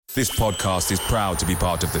This podcast is proud to be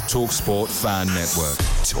part of the TalkSport Fan Network.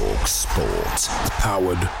 TalkSport.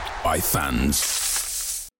 Powered by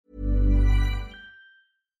fans.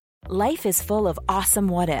 Life is full of awesome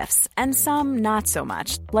what-ifs, and some not so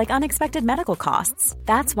much, like unexpected medical costs.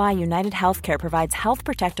 That's why United Healthcare provides Health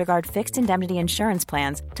Protector Guard fixed indemnity insurance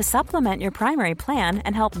plans to supplement your primary plan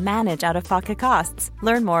and help manage out-of-pocket costs.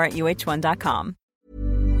 Learn more at uh1.com.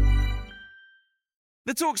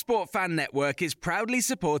 The TalkSport Fan Network is proudly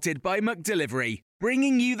supported by McDelivery,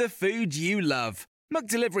 bringing you the food you love.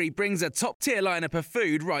 McDelivery brings a top-tier lineup of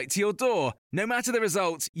food right to your door. No matter the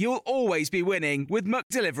result, you'll always be winning with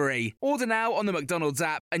McDelivery. Order now on the McDonald's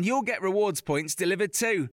app and you'll get rewards points delivered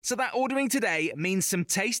too. So that ordering today means some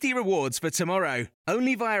tasty rewards for tomorrow.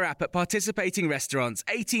 Only via app at participating restaurants.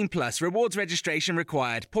 18 plus. Rewards registration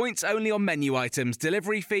required. Points only on menu items.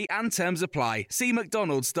 Delivery fee and terms apply. See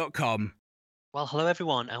mcdonalds.com. Well, hello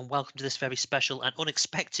everyone, and welcome to this very special and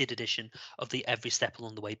unexpected edition of the Every Step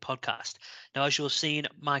Along the Way podcast. Now, as you'll have seen,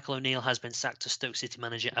 Michael O'Neill has been sacked as Stoke City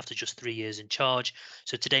manager after just 3 years in charge.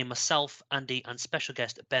 So today, myself, Andy, and special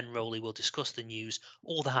guest Ben Rowley will discuss the news,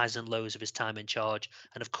 all the highs and lows of his time in charge,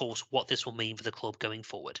 and of course, what this will mean for the club going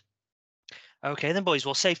forward. Okay then, boys.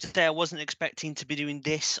 Well, safe to say I wasn't expecting to be doing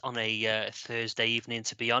this on a Thursday evening,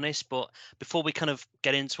 to be honest. But before we kind of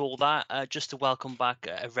get into all that, just to welcome back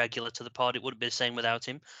a regular to the pod. It wouldn't be the same without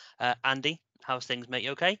him. Andy, how's things, mate?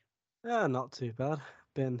 You okay? Yeah, not too bad.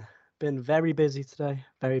 Been very busy today,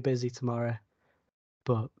 very busy tomorrow.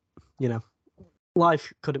 But,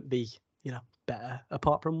 life couldn't be, better,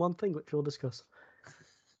 apart from one thing, which we'll discuss.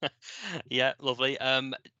 Yeah, lovely.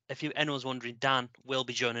 If anyone's wondering, Dan will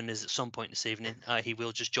be joining us at some point this evening. He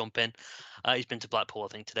will just jump in. He's been to Blackpool, I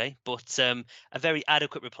think, today. But a very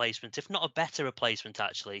adequate replacement, if not a better replacement,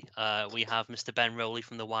 actually. We have Mr. Ben Rowley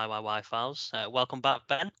from the YYY Files. Welcome back,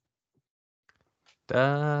 Ben.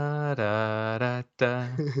 Da da da da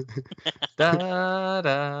da da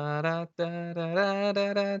da da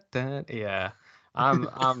da da. Yeah,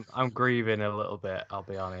 I'm grieving a little bit. I'll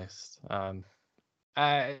be honest.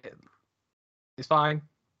 It's fine.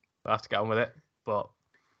 I have to get on with it. But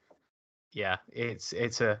yeah, it's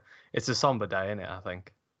a somber day, isn't it? I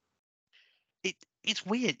think It's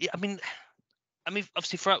weird. I mean,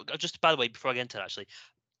 obviously, just by the way, before I get into it, actually,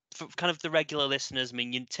 for kind of the regular listeners, I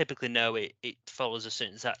mean, you typically know it follows a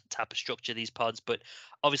certain type of structure, these pods, but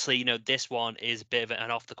obviously, this one is a bit of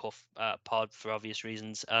an off-the-cuff pod for obvious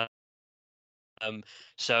reasons.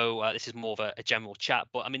 So this is more of a general chat.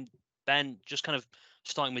 But I mean, Ben, just kind of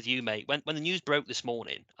starting with you, mate. When the news broke this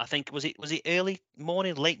morning, I think was it early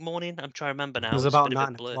morning, late morning? I'm trying to remember now. It was about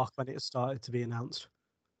 9 o'clock when it started to be announced.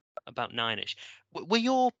 About 9ish.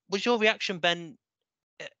 Was your reaction, Ben,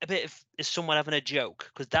 a bit of is someone having a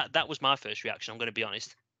joke? Because that was my first reaction. I'm going to be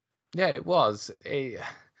honest. Yeah, it was. It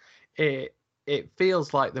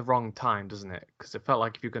feels like the wrong time, doesn't it? Because it felt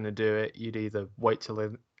like if you're going to do it, you'd either wait till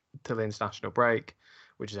the international break,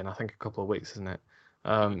 which is in I think a couple of weeks, isn't it?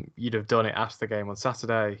 You'd have done it after the game on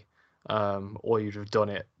Saturday, or you'd have done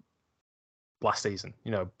it last season,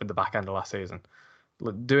 at the back end of last season.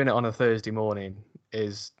 Doing it on a Thursday morning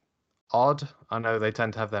is odd. I know they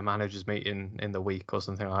tend to have their managers meeting in the week or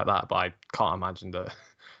something like that, but I can't imagine that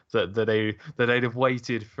they'd have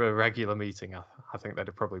waited for a regular meeting. I think they'd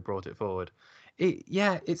have probably brought it forward.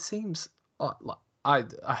 It seems I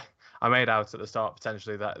made out at the start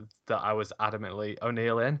potentially that I was adamantly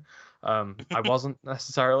O'Neill in. I wasn't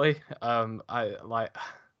necessarily. I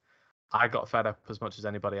got fed up as much as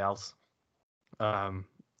anybody else.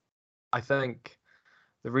 I think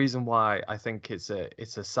the reason why I think it's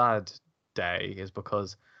a sad day is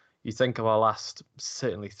because you think of our last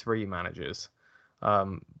certainly 3 managers.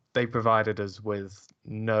 They provided us with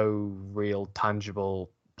no real tangible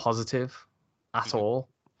positive at all.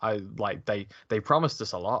 They promised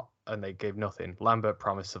us a lot and they gave nothing. Lambert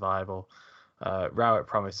promised survival. Rowett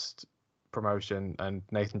promised promotion, and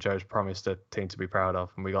Nathan Jones promised a team to be proud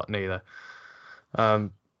of, and we got neither.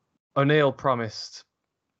 O'Neill promised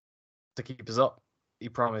to keep us up. He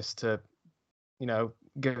promised to,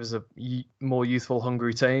 give us a more youthful,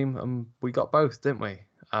 hungry team, and we got both, didn't we?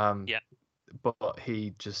 Yeah. But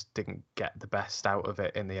he just didn't get the best out of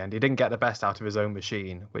it in the end. He didn't get the best out of his own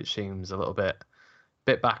machine, which seems a little bit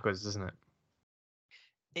backwards, doesn't it?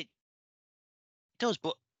 It does,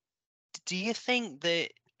 but do you think that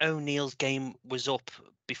O'Neill's game was up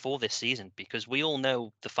before this season? Because we all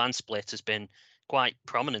know the fan split has been quite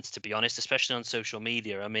prominent, to be honest, especially on social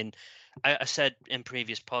media. I mean, I said in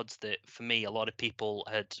previous pods that for me, a lot of people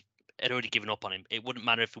had already given up on him. It wouldn't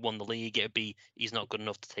matter if he won the league. It would be he's not good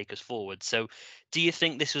enough to take us forward. So do you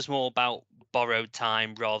think this was more about borrowed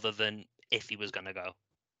time rather than if he was going to go?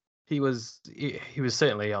 he was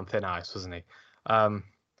certainly on thin ice, wasn't he?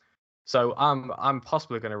 So I'm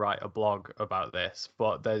possibly going to write a blog about this,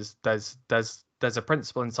 but there's a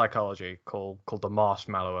principle in psychology called the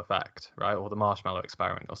marshmallow effect, right, or the marshmallow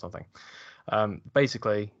experiment or something.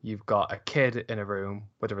 Basically, you've got a kid in a room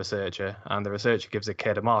with a researcher, and the researcher gives a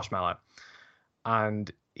kid a marshmallow,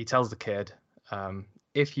 and he tells the kid,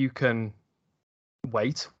 if you can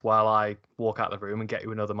wait while I walk out the room and get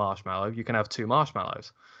you another marshmallow, you can have 2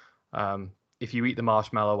 marshmallows. If you eat the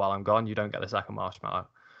marshmallow while I'm gone, you don't get a second marshmallow.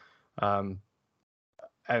 And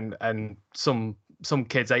some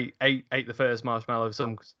kids ate the first marshmallow,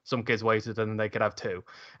 some kids waited and they could have 2,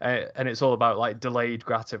 and it's all about like delayed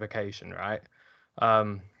gratification, right?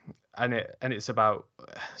 And it's about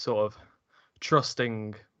sort of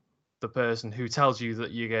trusting the person who tells you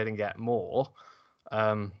that you're going to get more,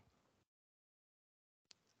 and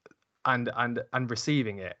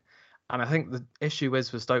receiving it. And I think the issue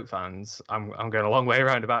is with Stoke fans, I'm going a long way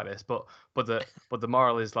around about this, but the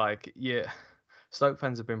moral is like, yeah, Stoke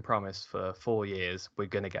fans have been promised for 4 years we're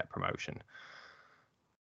going to get promotion.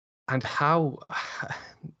 And how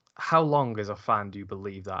long as a fan do you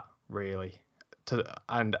believe that, really?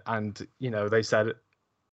 And they said,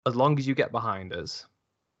 as long as you get behind us,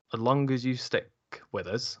 as long as you stick with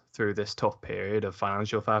us through this tough period of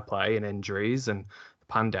financial fair play and injuries and the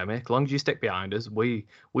pandemic, as long as you stick behind us, we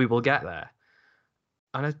will get there.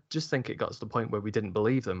 And I just think it got to the point where we didn't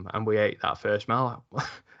believe them, and we ate that first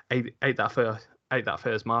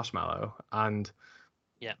first marshmallow, and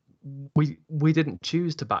yeah, we didn't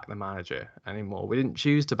choose to back the manager anymore. We didn't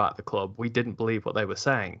choose to back the club. We didn't believe what they were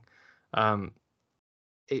saying. How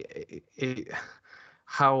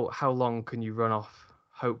long can you run off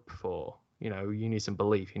hope for? You need some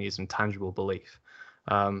belief. You need some tangible belief.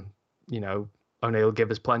 O'Neill gave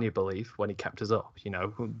us plenty of belief when he kept us up.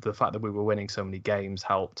 The fact that we were winning so many games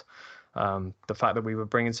helped. The fact that we were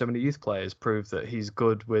bringing so many youth players proved that he's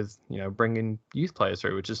good with, bringing youth players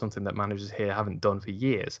through, which is something that managers here haven't done for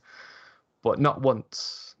years. But not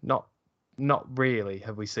once, not really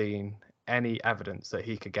have we seen any evidence that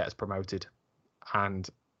he could get us promoted. And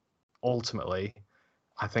ultimately,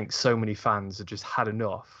 I think so many fans have just had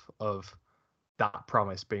enough of that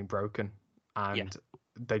promise being broken, and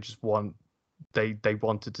they just they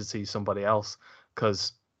wanted to see somebody else,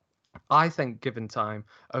 because I think given time,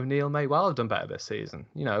 O'Neill may well have done better this season.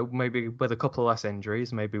 Maybe with a couple of less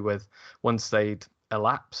injuries, maybe with once they'd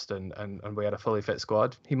elapsed and we had a fully fit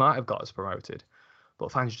squad, he might have got us promoted.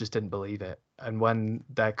 But fans just didn't believe it. And when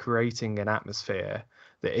they're creating an atmosphere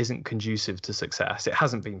that isn't conducive to success, it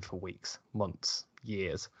hasn't been for weeks, months,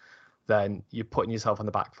 years, then you're putting yourself on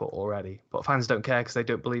the back foot already. But fans don't care because they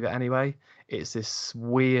don't believe it anyway. It's this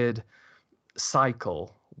weird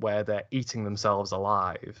cycle where they're eating themselves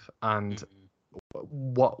alive, and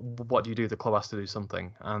what do you do? The club has to do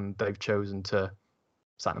something, and they've chosen to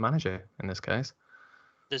sack the manager in this case.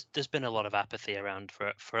 There's been a lot of apathy around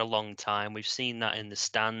for a long time. We've seen that in the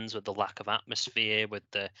stands with the lack of atmosphere, with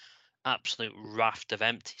the absolute raft of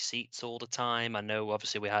empty seats all the time. I know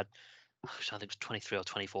obviously we had, I think it was 23 or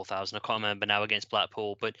 24,000. I can't remember now against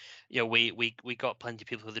Blackpool, but we got plenty of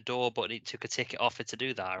people through the door, but it took a ticket offer to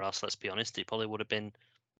do that, or else, let's be honest, it probably would have been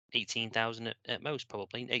 18,000 at most,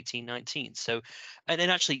 probably 18, 19. So, and then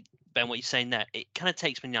actually, Ben, what you're saying there, it kind of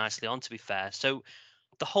takes me nicely on, to be fair. So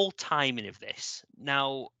the whole timing of this,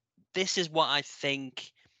 now, this is what I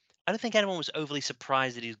think. I don't think anyone was overly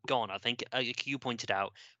surprised that he's gone. I think, like you pointed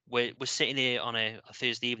out, we're sitting here on a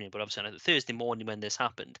Thursday evening, but obviously on a Thursday morning when this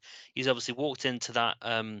happened, he's obviously walked into that.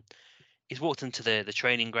 He's walked into the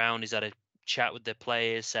training ground. He's had a chat with the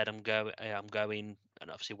players, said, I'm going, and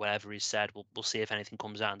obviously whatever he's said, we'll see if anything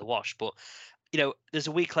comes out in the wash. But there's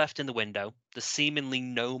a week left in the window. There's seemingly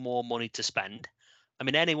no more money to spend. I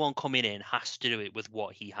mean, anyone coming in has to do it with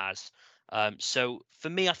what he has. So for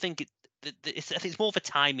me, I think it's more of a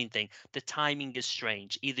timing thing. The timing is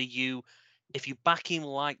strange. Either if you back him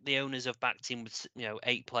like the owners have backed him with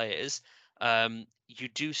 8 players, you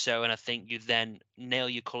do so, and I think you then nail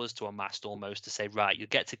your colours to a mast almost to say, right, you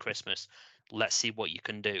get to Christmas, let's see what you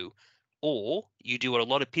can do. Or you do what a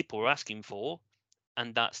lot of people are asking for,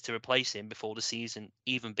 and that's to replace him before the season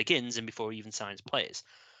even begins and before he even signs players.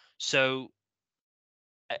 So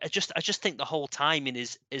I just think the whole timing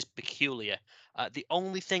is peculiar. The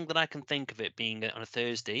only thing that I can think of it being on a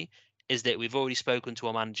Thursday is that we've already spoken to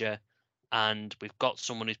a manager, and we've got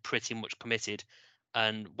someone who's pretty much committed.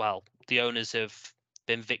 And well, the owners have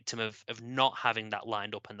been victim of not having that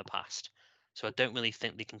lined up in the past. So I don't really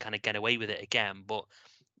think they can kind of get away with it again. But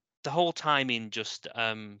the whole timing just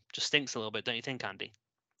stinks a little bit, don't you think, Andy?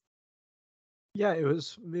 Yeah, it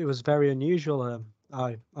was very unusual.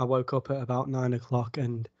 I woke up at about 9 o'clock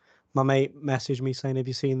and my mate messaged me saying, "Have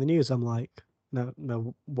you seen the news?" I'm like,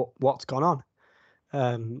 no, what's gone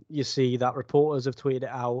on? You see that reporters have tweeted it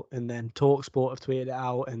out, and then Talksport have tweeted it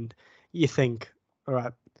out, and you think, all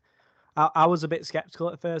right. I was a bit skeptical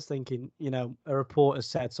at first, thinking, a reporter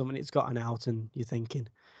said something, it's gotten out, and you're thinking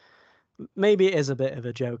maybe it is a bit of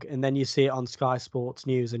a joke, and then you see it on Sky Sports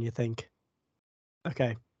News, and you think,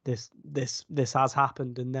 okay, this has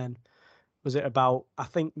happened, and then was it about? I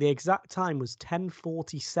think the exact time was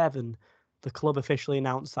 10:47. The club officially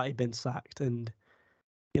announced that he'd been sacked, and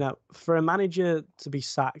for a manager to be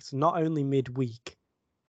sacked not only midweek,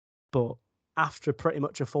 but after pretty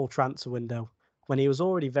much a full transfer window, when he was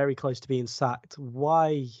already very close to being sacked,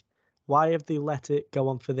 why have they let it go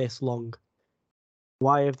on for this long?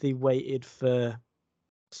 Why have they waited for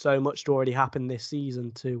so much to already happen this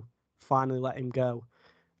season to finally let him go?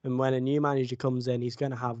 And when a new manager comes in, he's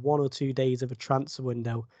going to have 1 or 2 days of a transfer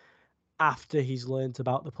window after he's learnt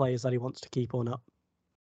about the players that he wants to keep on up.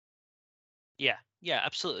 Yeah,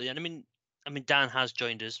 absolutely. And I mean, Dan has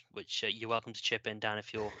joined us, which you're welcome to chip in, Dan,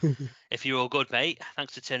 if you're all good, mate.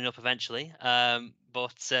 Thanks for turning up eventually.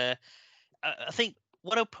 But I think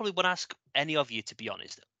what I probably would ask any of you, to be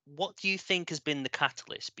honest, what do you think has been the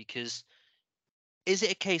catalyst? Because is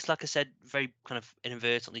it a case, like I said, very kind of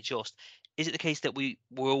inadvertently just, is it the case that we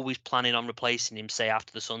were always planning on replacing him, say,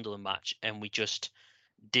 after the Sunderland match, and we just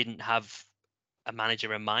didn't have a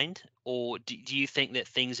manager in mind? Or do you think that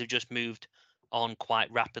things have just moved on quite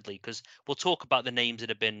rapidly? Because we'll talk about the names that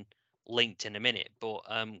have been linked in a minute, but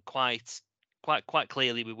quite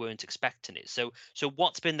clearly we weren't expecting it. So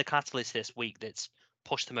what's been the catalyst this week that's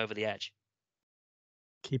pushed them over the edge?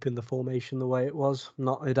 Keeping the formation the way it was,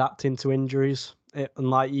 not adapting to injuries. And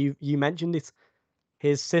like you mentioned it,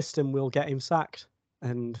 his system will get him sacked.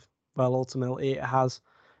 And, well, ultimately it has.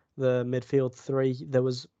 The midfield three,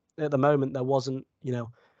 at the moment, there wasn't,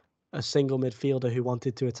 a single midfielder who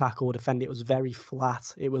wanted to attack or defend. It was very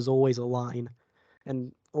flat. It was always a line.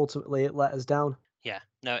 And ultimately it let us down. Yeah,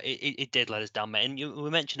 no, it did let us down, mate. And we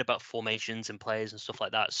mentioned about formations and players and stuff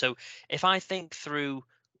like that. So if I think through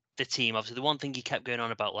the team, obviously the one thing you kept going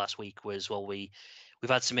on about last week was, well, we've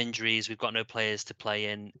had some injuries, we've got no players to play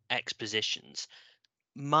in X positions.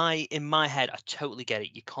 In my head, I totally get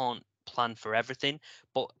it. You can't plan for everything,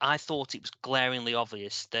 but I thought it was glaringly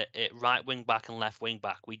obvious that at right wing back and left wing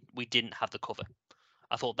back, we didn't have the cover.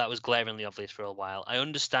 I thought that was glaringly obvious for a while. I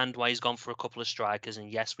understand why he's gone for a couple of strikers,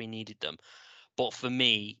 and yes, we needed them. But for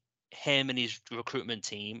me, him and his recruitment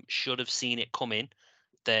team should have seen it coming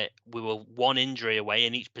that we were one injury away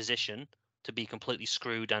in each position to be completely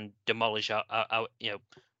screwed and demolish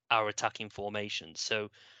our attacking formation. So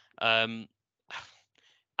I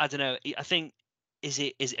don't know. I think is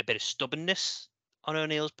it a bit of stubbornness on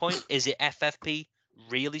O'Neill's point? Is it FFP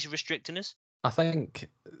really restricting us? I think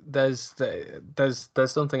there's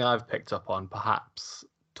something I've picked up on perhaps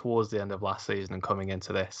towards the end of last season and coming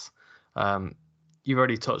into this. You've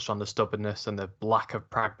already touched on the stubbornness and the lack of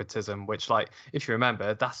pragmatism, which, like, if you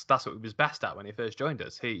remember, that's what he was best at when he first joined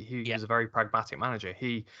us. He was a very pragmatic manager.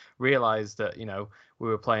 He realised that, we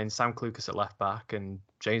were playing Sam Clucas at left back and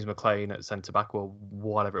James McLean at centre back, or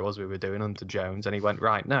whatever it was we were doing under Jones, and he went,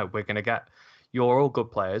 right, no, we're going to get, you're all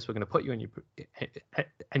good players, we're going to put you in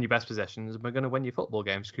your best positions, and we're going to win your football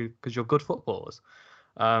games because you're good footballers.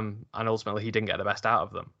 And ultimately, he didn't get the best out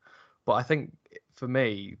of them. But I think for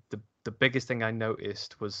me, the biggest thing I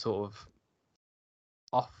noticed was sort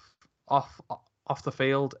of off the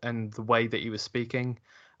field and the way that he was speaking.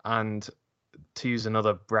 And to use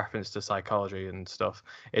another reference to psychology and stuff,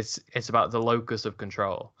 it's about the locus of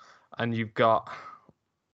control. And you can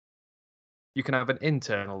have an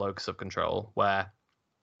internal locus of control where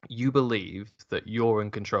you believe that you're in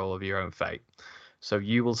control of your own fate. So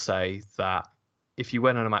you will say that if you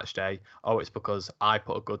win on a match day, it's because I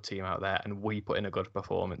put a good team out there and we put in a good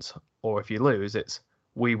performance. Or if you lose, it's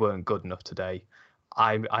we weren't good enough today.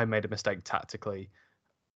 I made a mistake tactically.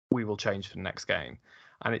 We will change for the next game.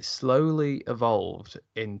 And it slowly evolved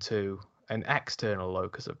into an external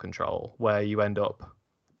locus of control where you end up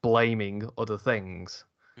blaming other things.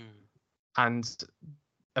 And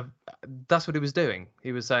that's what he was doing.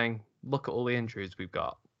 He was saying, look at all the injuries we've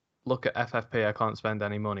got. Look at FFP, I can't spend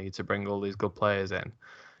any money to bring all these good players in.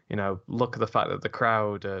 Look at the fact that the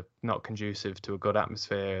crowd are not conducive to a good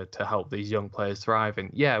atmosphere to help these young players thrive.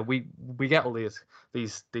 And yeah, we get all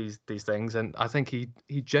these things. And I think he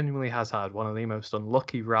genuinely has had one of the most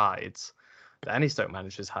unlucky rides that any Stoke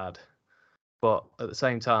manager's had. But at the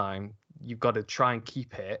same time, you've got to try and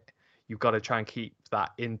keep it. You've got to try and keep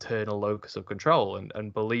that internal locus of control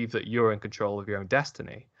and believe that you're in control of your own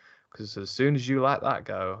destiny. because as soon as you let that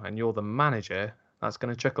go and you're the manager, that's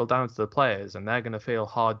going to trickle down to the players, and they're going to feel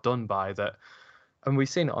hard done by that. And we've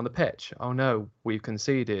seen it on the pitch. Oh no, we've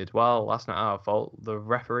conceded. Well, that's not our fault. The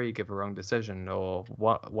referee gave a wrong decision. Or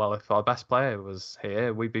what? Well, if our best player was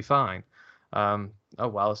here, we'd be fine. Oh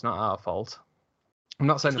well, it's not our fault. I'm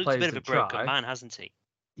not saying He's the looked a players bit of a didn't broken try. man, hasn't he?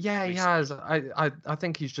 Yeah, he recently? has. I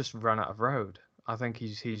think he's just run out of road. I think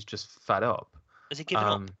he's just fed up. Has he given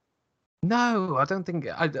up? No, I don't think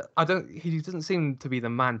I don't. He doesn't seem to be the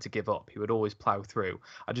man to give up. He would always plow through.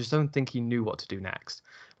 I just don't think he knew what to do next.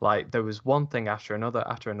 Like there was one thing after another,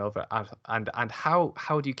 and how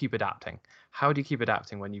do you keep adapting? How do you keep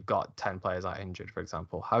adapting when you've got 10 players out injured, for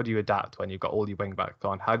example? How do you adapt when you've got all your wing backs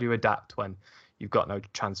gone? How do you adapt when you've got no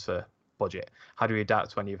transfer budget? How do you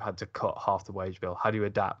adapt when you've had to cut half the wage bill? How do you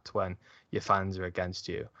adapt when your fans are against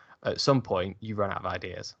you? At some point, you run out of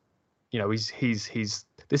ideas. You know, he's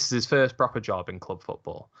this is his first proper job in club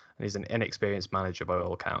football, and he's an inexperienced manager by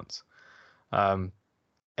all accounts.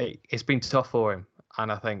 It's been tough for him,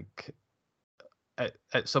 and I think at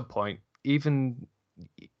some point, even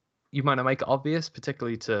you might not make it obvious,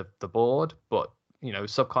 particularly to the board, but you know,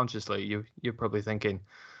 subconsciously, you're probably thinking,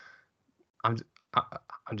 I'm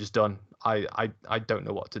just done. I don't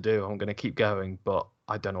know what to do. I'm going to keep going, but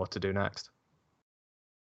I don't know what to do next.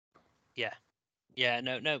 Yeah,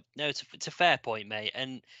 no, it's a fair point, mate.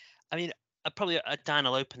 And I mean, Dan,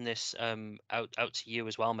 I'll open this out to you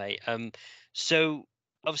as well, mate. So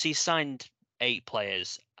obviously he signed 8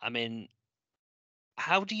 players. I mean,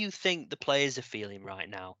 how do you think the players are feeling right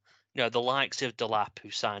now? You know, the likes of Delap,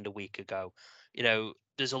 who signed a week ago. You know,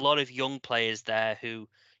 there's a lot of young players there who,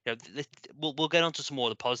 you know, we'll get onto some more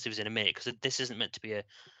of the positives in a minute, because this isn't meant to be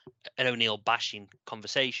an O'Neill bashing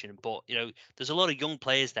conversation, but you know, there's a lot of young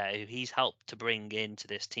players there who he's helped to bring into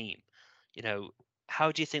this team. You know,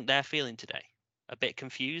 how do you think they're feeling today? A bit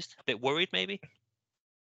confused, a bit worried, maybe?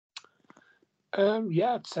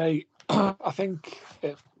 Yeah, I'd say I think.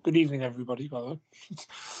 Good evening, everybody. By the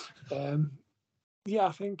way, yeah,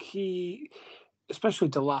 I think especially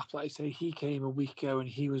Delap, like I say, he came a week ago and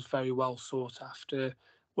he was very well sought after.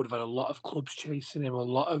 Would have had a lot of clubs chasing him, a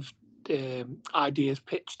lot of ideas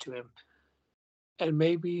pitched to him, and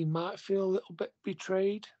maybe he might feel a little bit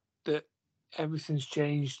betrayed that everything's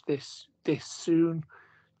changed this soon.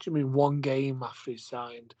 Do you mean one game after he's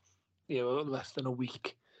signed? You know, less than a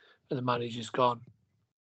week, and the manager's gone.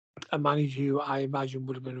 A manager who I imagine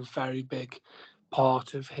would have been a very big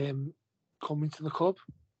part of him coming to the club.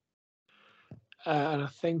 And I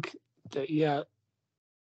think that, yeah,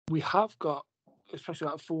 we have got, especially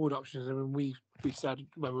like forward options. I mean, we said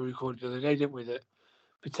when we recorded the other day, didn't we, that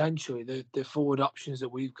potentially the forward options that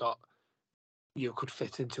we've got, you know, could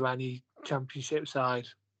fit into any championship side.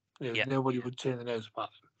 You know, nobody would turn their nose about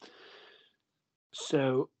them.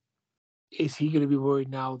 So is he going to be worried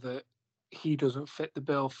now that he doesn't fit the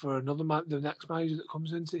bill for another man, the next manager that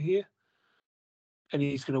comes into here, and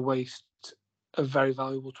he's going to waste a very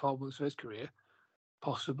valuable 12 months of his career,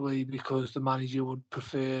 possibly because the manager would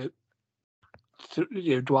prefer,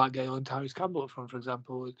 Dwight Gale and Tyrese Campbell up front, for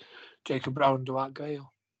example, Jacob Brown and Dwight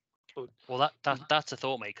Gale. Well, that's a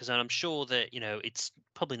thought, mate, because I'm sure that, you know, it's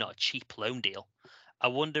probably not a cheap loan deal. I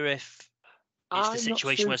wonder if it's the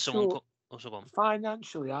situation where someone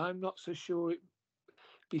financially, I'm not so sure.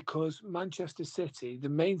 Because Manchester City, the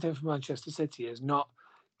main thing for Manchester City is not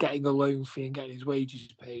getting a loan fee and getting his wages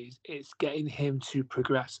paid. It's getting him to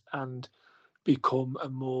progress and become a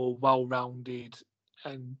more well-rounded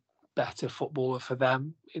and better footballer for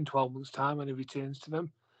them in 12 months' time when he returns to them.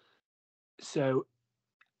 So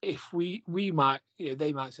if we might,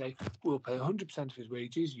 they might say, we'll pay 100% of his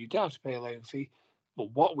wages, you don't have to pay a loan fee, but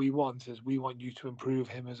what we want is we want you to improve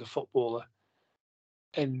him as a footballer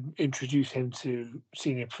and introduce him to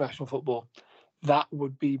senior professional football. That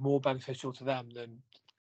would be more beneficial to them than,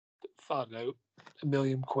 I don't know, £1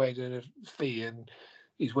 million and a fee and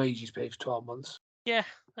his wages paid for 12 months. Yeah,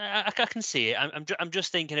 I can see it. I'm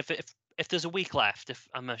just thinking if there's a week left, if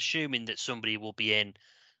I'm assuming that somebody will be in.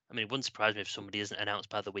 I mean, it wouldn't surprise me if somebody isn't announced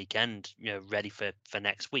by the weekend, you know, ready for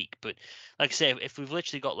next week. But like I say, if we've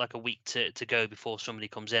literally got like a week to go before somebody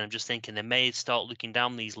comes in, I'm just thinking they may start looking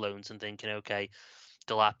down these loans and thinking, okay,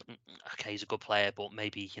 Delap, okay, he's a good player, but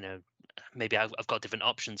maybe, you know, maybe I've got different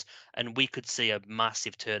options, and we could see a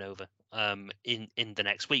massive turnover in the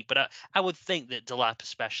next week. But I would think that Delap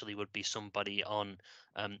especially would be somebody on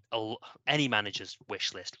any manager's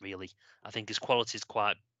wish list, really. I think his quality is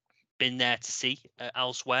quite been there to see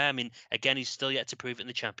elsewhere. I mean, again, he's still yet to prove it in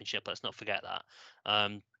the Championship. Let's not forget that.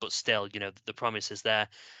 But still, you know, the promise is there.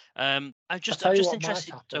 I'm just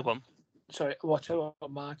interested. Sorry, what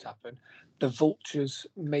might happen? the vultures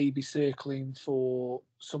may be circling for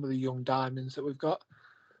some of the young diamonds that we've got.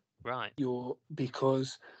 Right.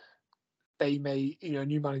 Because they may, a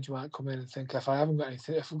new manager might come in and think, if I haven't got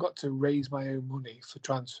anything, if I've got to raise my own money for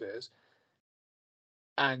transfers,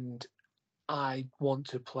 and I want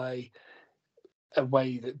to play a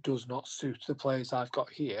way that does not suit the players I've got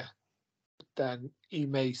here, then he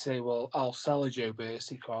may say, well, I'll sell a Joe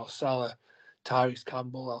Bursick, or I'll sell a Tyrese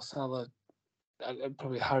Campbell, I'll sell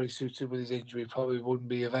probably Harry Suter with his injury probably wouldn't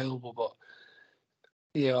be available, but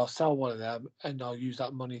I'll sell one of them and I'll use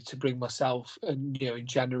that money to bring myself and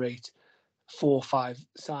generate 4 or 5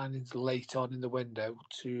 signings late on in the window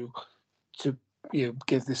to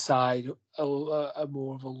give the side a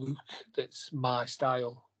more of a look that's my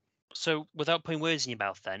style. So, without putting words in your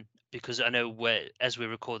mouth, then, because I know as we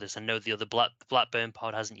record this, I know the other Blackburn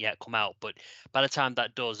pod hasn't yet come out, but by the time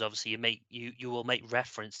that does, obviously you will make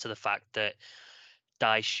reference to the fact that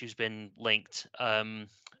Dyche, who's been linked,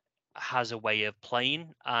 has a way of playing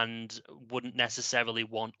and wouldn't necessarily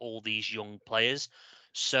want all these young players.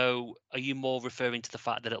 So are you more referring to the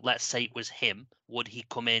fact that, let's say it was him, would he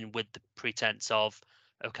come in with the pretense of,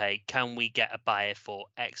 okay, can we get a buyer for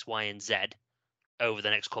X, Y, and Z over the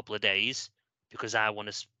next couple of days because I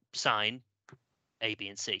want to sign A, B,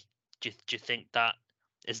 and C? Do you think that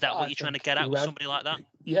is that what you're trying to get at with somebody like that?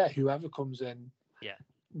 Yeah, whoever comes in, yeah,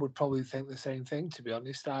 would probably think the same thing. To be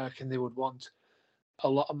honest, I reckon they would want. A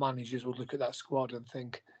lot of managers would look at that squad and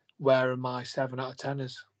think, where are my 7 out of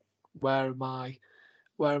 10ers? Where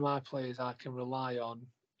are my players I can rely on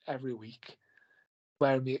every week?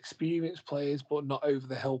 Where are my experienced players but not over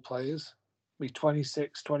the hill players? Me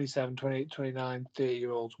 26, 27, 28, 29,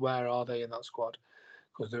 30-year-olds, where are they in that squad?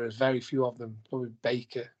 Because there is very few of them. Probably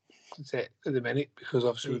Baker, that's it at the minute, because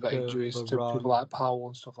obviously we've got injuries to people like Powell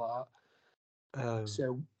and stuff like that.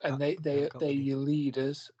 They're your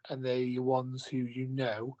leaders, and they're your ones who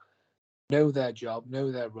know their job,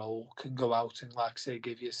 know their role, can go out and, like say,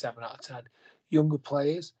 give you a 7 out of 10. Younger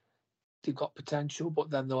players, they've got potential, but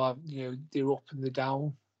then they'll have they're up and they're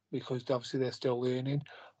down because obviously they're still learning.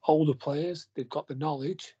 Older players, they've got the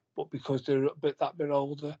knowledge, but because they're that bit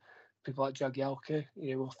older, people like Jagielka,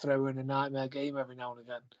 will throw in a nightmare game every now and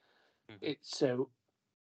again. It's so,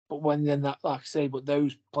 but when then that, like I say, but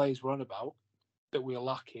those players we're on about that we're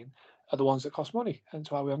lacking are the ones that cost money. Hence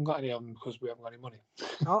why we haven't got any of them, because we haven't got any money.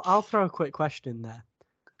 I'll throw a quick question in there.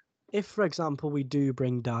 If, for example, we do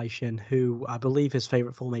bring Dyche in, who I believe his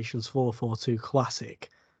favourite formation is 4-4-2 classic,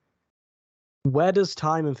 where does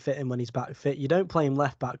Tymon fit in when he's back fit? You don't play him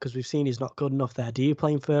left back because we've seen he's not good enough there. Do you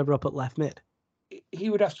play him further up at left mid? He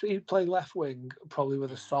would have to. He'd play left wing, probably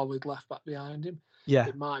with a solid left back behind him. Yeah,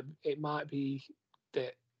 it might be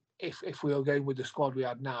that if we were going with the squad we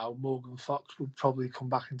had now, Morgan Fox would probably come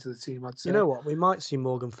back into the team, I'd say. You know what? We might see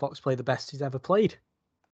Morgan Fox play the best he's ever played.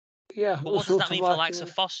 Yeah. But what does that mean for the likes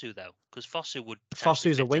of Fosu, though? Because Fosu would.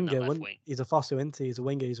 Fosu's a winger. He's a Fosu into. He's a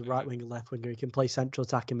winger. He's a right winger, left winger. He can play central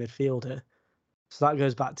attacking midfielder. So that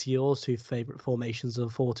goes back to yours two favourite formations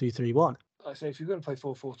of 4-2-3-1. I say if you're going to play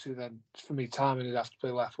 4-4-2, then for me, Tymon would have to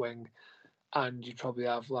play left wing, and you'd probably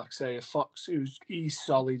have, like say, a Fox he's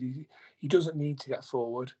solid. He doesn't need to get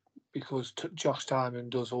forward because Josh Tymon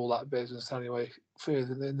does all that business anyway.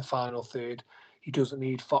 Further in the final third, he doesn't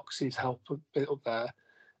need Fox's help a bit up there.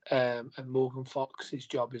 And Morgan Fox's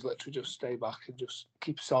job is literally just stay back and just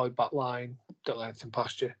keep a solid back line. Don't let anything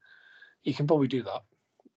past you. He can probably do that.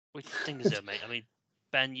 Which thing is though, mate? I mean,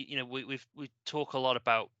 Ben, we talk a lot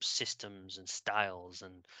about systems and styles,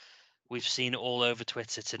 and we've seen it all over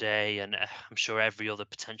Twitter today, and I'm sure every other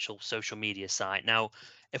potential social media site. Now,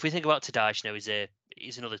 if we think about Tadic,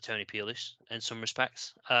 he's another Tony Pulis in some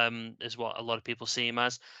respects, is what a lot of people see him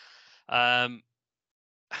as.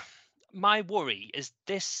 My worry is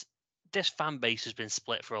this fan base has been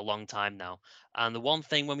split for a long time now, and the one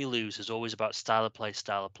thing when we lose is always about style of play.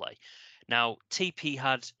 Now, TP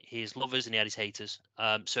had his lovers and he had his haters.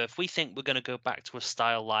 So if we think we're going to go back to a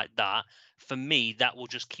style like that, for me, that will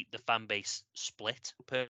just keep the fan base split,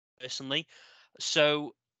 personally.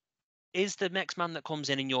 So is the next man that comes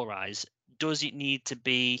in your eyes, does it need to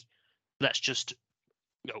be, let's just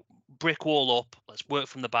brick wall up, let's work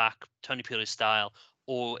from the back, Tony Pulis style,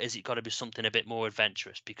 or is it got to be something a bit more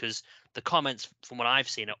adventurous? Because the comments, from what I've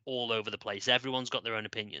seen, are all over the place. Everyone's got their own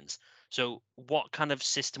opinions. So what kind of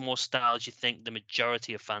system or style do you think the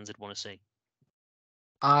majority of fans would want to see?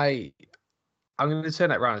 I'm going to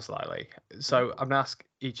turn it around slightly. So I'm going to ask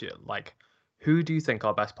each of you, who do you think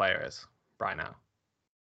our best player is right now?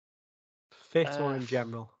 Fit or in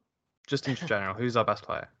general? Just in general, who's our best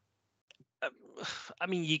player? I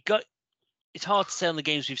mean, it's hard to say on the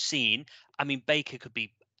games we've seen. I mean, Baker could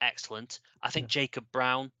be excellent. I think Jacob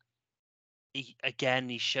Brown, he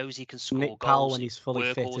shows he can score Nick goals. Powell, when he's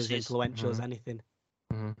fully fit, workhorses. as influential as anything.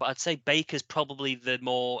 But I'd say Baker's probably the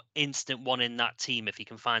more instant one in that team. If he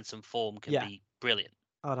can find some form, can be brilliant.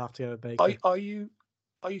 I'd have to go with Baker.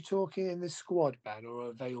 Are you talking in the squad, Ben, or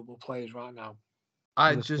available players right now?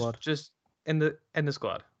 Just in the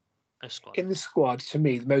squad. In the squad, to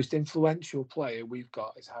me, the most influential player we've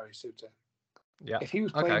got is Harry Souttar. Yeah. If he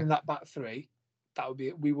was playing in that back three,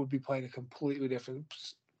 we would be playing a completely different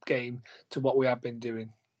game to what we have been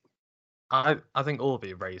doing. I think all of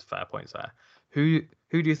you raised fair points there. Who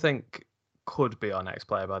do you think could be our next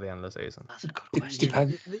player by the end of the season? That's a good question.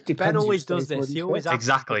 Depends Ben always does this. He always asks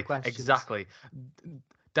exactly.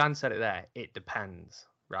 Dan said it there. It depends,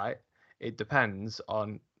 right? It depends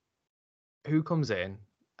on who comes in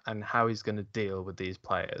and how he's going to deal with these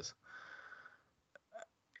players.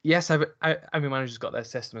 Yes, every manager's got their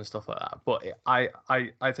system and stuff like that, but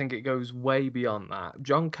I think it goes way beyond that.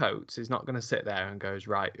 John Coates is not going to sit there and goes,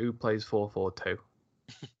 right, who plays 4-4-2?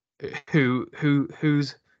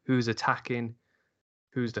 who's attacking,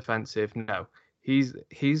 who's defensive? No, he's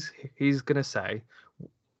going to say,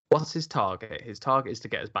 what's his target? His target is to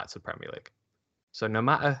get us back to the Premier League. So no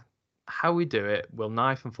matter how we do it, we'll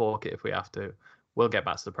knife and fork it if we have to. We'll get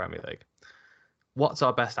back to the Premier League. What's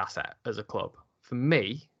our best asset as a club? For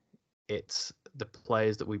me, it's the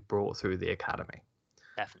players that we brought through the academy.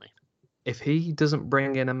 Definitely. If he doesn't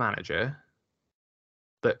bring in a manager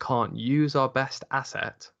that can't use our best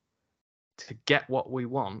asset to get what we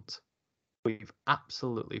want, we've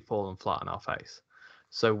absolutely fallen flat on our face.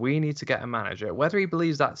 So we need to get a manager, whether he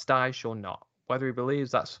believes that's Dyche or not, whether he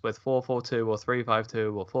believes that's with 4-4-2 or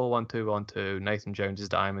 3-5-2 or 4-1-2-1-2, Nathan Jones'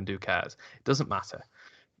 diamond, who cares? It doesn't matter.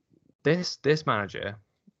 This manager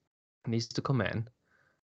needs to come in.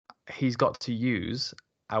 He's got to use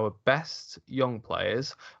our best young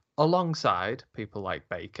players alongside people like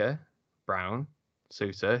Baker, Brown,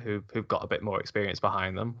 Souttar, who've got a bit more experience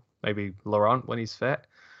behind them. Maybe Laurent when he's fit,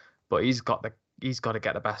 but he's got to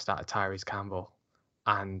get the best out of Tyrese Campbell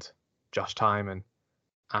and Josh Tymon,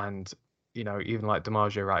 and even like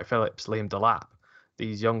DiMaggio Wright Phillips, Liam Delap,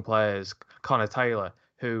 these young players, Connor Taylor,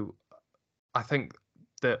 who I think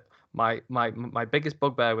that my biggest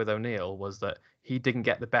bugbear with O'Neill was that he didn't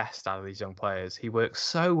get the best out of these young players. He worked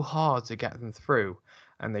so hard to get them through,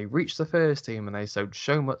 and they reached the first team and they showed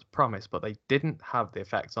so much promise, but they didn't have the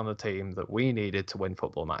effect on the team that we needed to win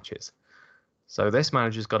football matches. So this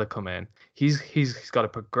manager's got to come in. He's got to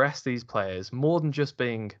progress these players more than just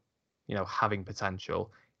being, having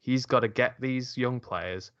potential. He's got to get these young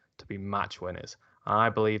players to be match winners. And I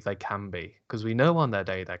believe they can be, because we know on their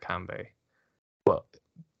day they can be. But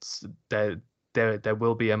there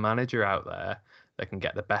will be a manager out there that can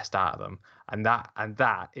get the best out of them, and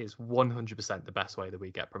that is 100% the best way that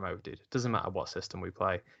we get promoted. It doesn't matter what system we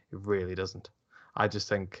play; it really doesn't. I just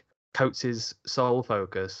think Coates' sole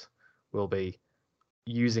focus will be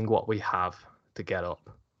using what we have to get up,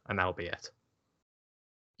 and that'll be it.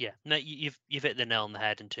 Yeah, no, you've hit the nail on the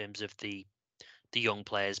head in terms of the young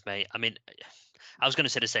players, mate. I mean, I was going to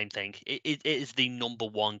say the same thing. It is the number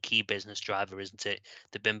one key business driver, isn't it?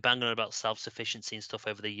 They've been banging on about self-sufficiency and stuff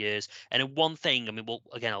over the years. And in one thing, I mean,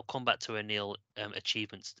 I'll come back to O'Neill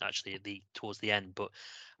achievements actually towards the end, but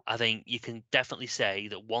I think you can definitely say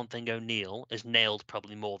that one thing O'Neill has nailed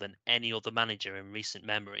probably more than any other manager in recent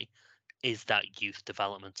memory is that youth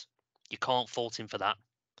development. You can't fault him for that.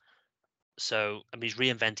 So, I mean, he's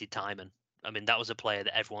reinvented Tymon. I mean, that was a player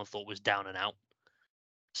that everyone thought was down and out.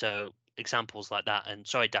 So examples like that. And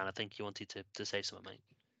sorry, Dan, I think you wanted to say something,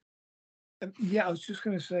 mate. Yeah, I was just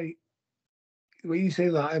going to say, when you say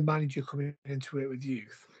that a manager coming into it with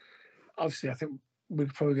youth, obviously I think we're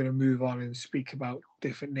probably going to move on and speak about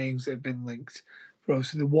different names that have been linked. But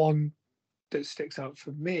obviously the one that sticks out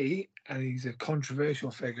for me, and he's a controversial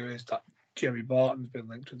figure, is that Jerry Barton's been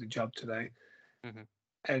linked with the job today. Mm-hmm.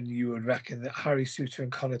 And you would reckon that Harry Souttar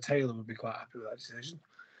and Connor Taylor would be quite happy with that decision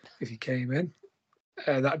if he came in.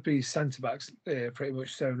 That'd be centre-backs pretty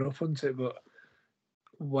much sewn up, wouldn't it? But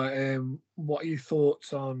what are your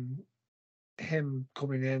thoughts on him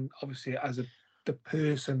coming in, obviously, as the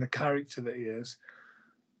person, the character that he is,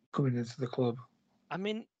 coming into the club? I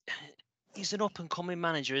mean, he's an up-and-coming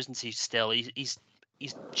manager, isn't he, still? He's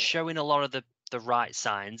showing a lot of the right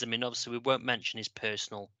signs. I mean, obviously, we won't mention his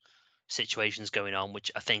personal situations going on,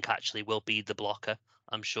 which I think actually will be the blocker.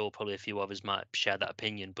 I'm sure probably a few others might share that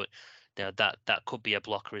opinion, but that could be a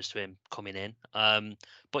blocker as to him coming in.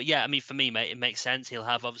 But yeah, I mean, for me, mate, it makes sense. He'll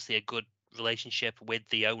have obviously a good relationship with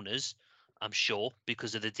the owners, I'm sure,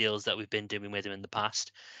 because of the deals that we've been doing with him in the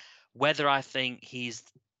past. Whether I think he's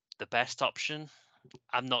the best option,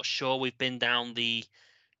 I'm not sure. We've been down the,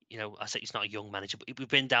 I say he's not a young manager, but we've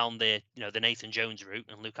been down the, the Nathan Jones route,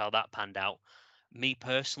 and look how that panned out. Me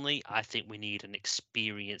personally, I think we need an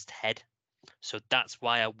experienced head. So that's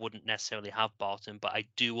why I wouldn't necessarily have Barton, but I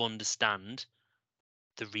do understand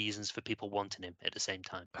the reasons for people wanting him at the same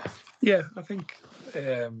time. Yeah, I think, like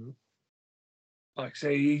I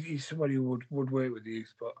say, he's somebody who would work with the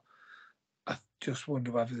youth, but I just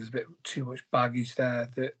wonder whether there's a bit too much baggage there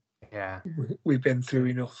that we've been through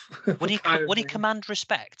enough. Would he command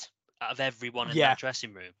respect out of everyone in that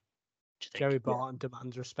dressing room? Joey Barton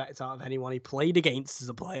demands respect out of anyone he played against as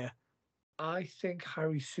a player. I think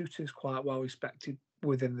Harry Souttar's quite well respected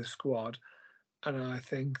within the squad, and I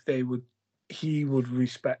think he would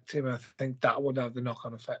respect him. I think that would have the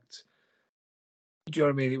knock-on effect. Do you know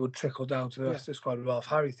what I mean? It would trickle down to the rest of the squad. Well, if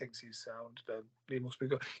Harry thinks he's sound, then he must be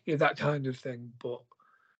good. That kind of thing. But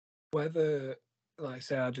whether, like I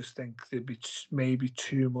say, I just think there'd be maybe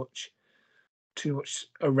too much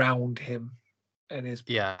around him and his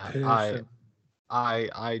person.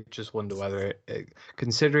 I just wonder whether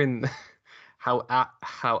considering how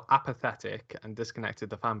apathetic and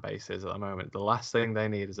disconnected the fan base is at the moment, the last thing they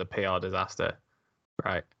need is a PR disaster,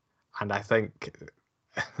 right? And I think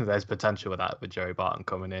there's potential with that, with Joey Barton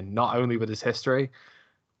coming in, not only with his history,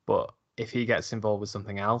 but if he gets involved with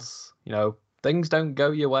something else, things don't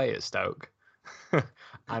go your way at Stoke.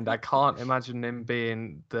 And I can't imagine him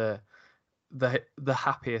being the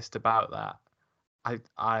happiest about that.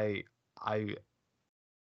 I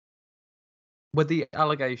with the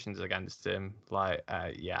allegations against him, I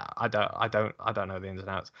don't know the ins and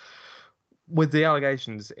outs. With the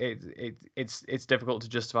allegations, it's difficult to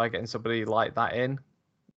justify getting somebody like that in,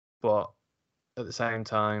 but at the same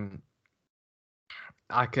time,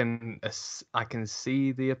 I can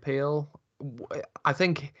see the appeal. I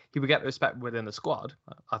think he would get respect within the squad.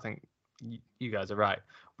 I think you guys are right.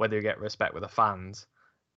 Whether you get respect with the fans,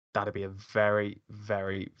 that'd be a very,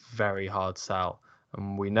 very, very hard sell.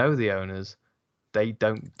 And we know the owners, they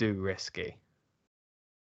don't do risky.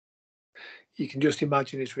 You can just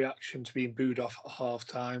imagine his reaction to being booed off at half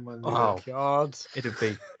time. God, it'd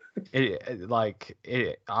be.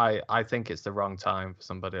 I think it's the wrong time for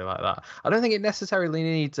somebody like that. I don't think it necessarily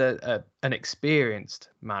needs an experienced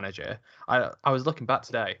manager. I was looking back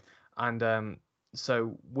today, and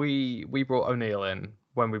so we brought O'Neill in.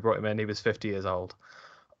 When we brought him in, he was 50 years old.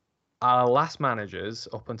 Our last managers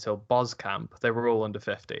up until Boskamp, they were all under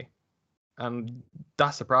 50, and that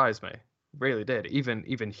surprised me. Really did.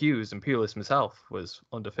 Even Hughes and Pulis himself was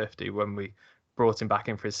under 50 when we brought him back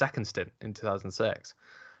in for his second stint in 2006.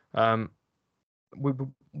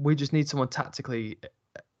 We just need someone tactically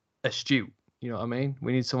astute. You know what I mean?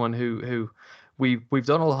 We need someone who we've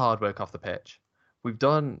done all the hard work off the pitch. We've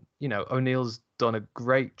done, O'Neill's done a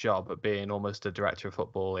great job at being almost a director of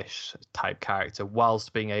football-ish type character,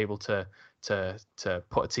 whilst being able to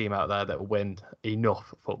put a team out there that will win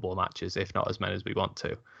enough football matches, if not as many as we want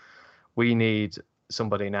to. We need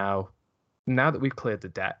somebody now that we've cleared the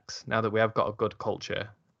decks, now that we have got a good culture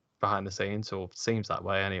behind the scenes, or seems that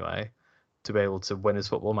way anyway, to be able to win his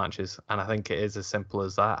football matches. And I think it is as simple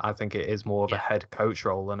as that. I think it is more of a head coach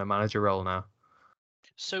role than a manager role now.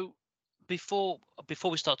 So before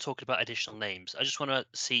we start talking about additional names, I just want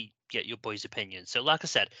to get your boys' opinion. So like I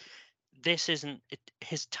said, this isn't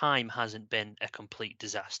his time hasn't been a complete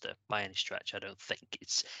disaster by any stretch. I don't think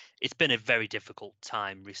it's been a very difficult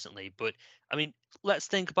time recently, but I mean, let's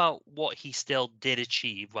think about what he still did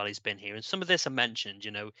achieve while he's been here. And some of this I mentioned,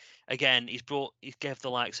 again, he gave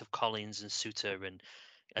the likes of Collins and Souttar, and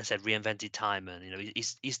I said reinvented Timon.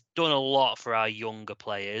 He's done a lot for our younger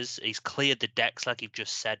players. He's cleared the decks, like you've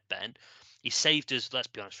just said, Ben. He saved us, let's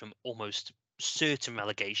be honest, from almost certain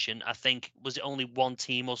relegation. I think, was it only one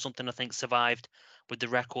team or something, I think, survived with the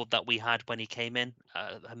record that we had when he came in?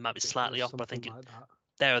 I might be slightly off, but I think like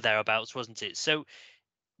there or thereabouts, wasn't it? So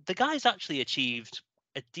the guy's actually achieved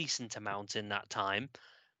a decent amount in that time.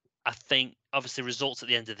 I think, obviously, results at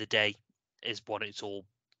the end of the day is what it all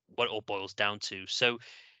boils down to. So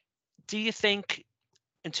do you think,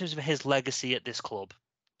 in terms of his legacy at this club,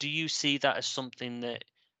 do you see that as something that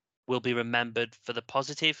will be remembered for the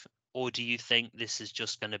positive? Or do you think this is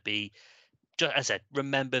just going to be, as I said,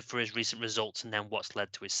 remembered for his recent results and then what's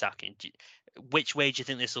led to his sacking? Which way do you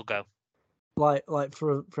think this will go? Like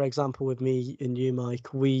for example, with me and you,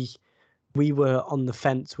 Mike, we were on the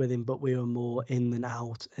fence with him, but we were more in than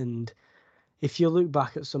out. And if you look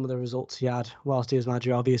back at some of the results he had whilst he was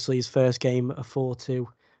manager, obviously his first game, a 4-2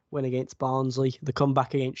 win against Barnsley, the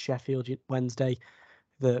comeback against Sheffield Wednesday,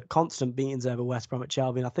 the constant beatings over West Bromwich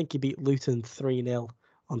Albion. I think he beat Luton 3-0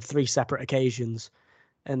 on 3 separate occasions.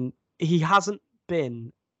 And he hasn't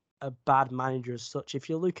been a bad manager as such. If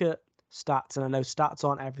you look at stats, and I know stats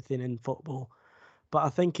aren't everything in football, but I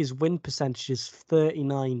think his win percentage is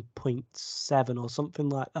 39.7 or something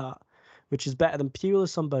like that, which is better than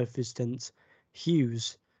Pulis on both his stints,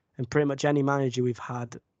 Hughes, and pretty much any manager we've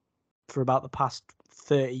had for about the past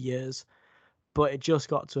 30 years. But it just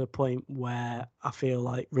got to a point where I feel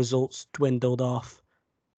like results dwindled off,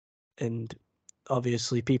 and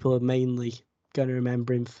obviously people are mainly going to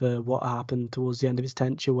remember him for what happened towards the end of his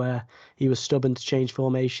tenure, where he was stubborn to change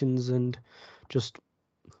formations and just,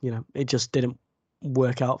 it just didn't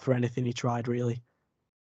work out for anything he tried, really.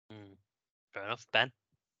 Fair enough. Ben,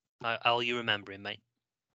 how you remember him, mate?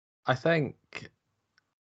 I think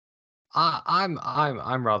I'm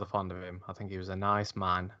rather fond of him. I think he was a nice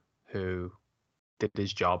man who did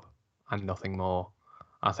his job and nothing more.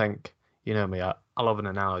 I think, you know me, I love an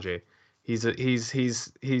analogy. He's like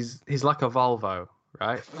a Volvo,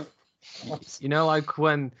 right? Like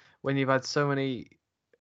when you've had so many,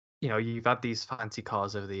 you've had these fancy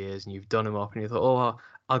cars over the years and you've done them up and you thought, oh,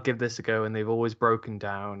 I'll give this a go, and they've always broken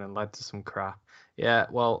down and led to some crap. Yeah,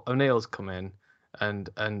 well, O'Neill's come in and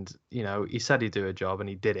he said he'd do a job and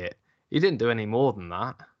he did it. He didn't do any more than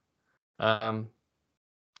that. And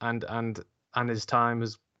his time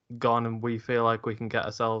has gone, and we feel like we can get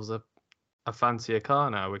ourselves a fancier car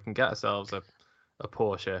now. We can get ourselves a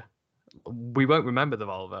Porsche. We won't remember the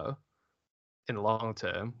Volvo in the long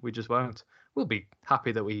term. We just won't. We'll be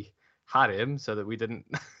happy that we had him so that we didn't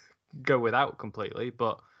go without completely.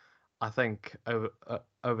 But I think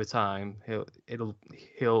over time it'll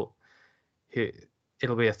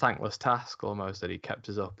be a thankless task almost that he kept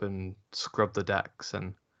us up and scrubbed the decks,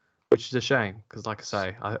 and which is a shame because, like I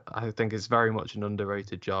say, I think it's very much an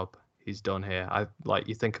underrated job he's done here.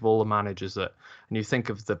 You think of all the managers and you think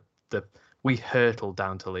of the we hurtled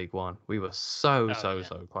down to League One. We were so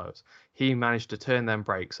close. He managed to turn them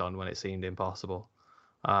brakes on when it seemed impossible.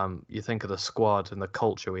 You think of the squad and the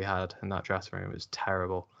culture we had in that dressing room. It was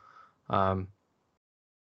terrible. But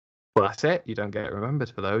that's it. You don't get remembered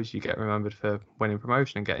for those. You get remembered for winning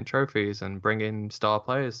promotion and getting trophies and bringing star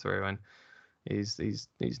players through. And he's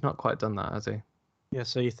not quite done that, has he? Yeah,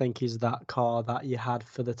 so you think he's that car that you had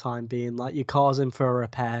for the time being? Like, your car's in for a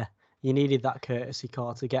repair. You needed that courtesy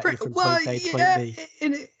car to get you from point A to point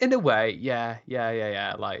B. In a way, yeah.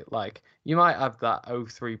 Like you might have that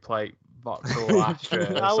 03 plate Vauxhall Astra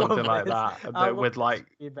or something like that, with like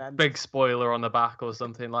big spoiler on the back or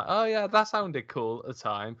something. Like, oh yeah, that sounded cool at the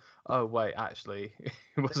time. Oh wait, actually, it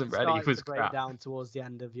wasn't ready. It was crap. Break down towards the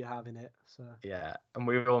end of you having it. So yeah, and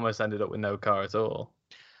we almost ended up with no car at all.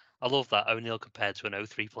 I love that O'Neill compared to an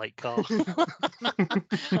 03 plate car.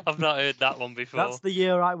 I've not heard that one before. That's the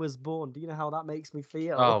year I was born. Do you know how that makes me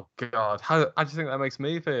feel? Oh God, how do you think that makes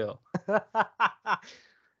me feel?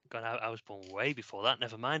 God, I was born way before that.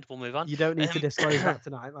 Never mind. We'll move on. You don't need to disclose that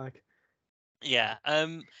tonight, like. Yeah.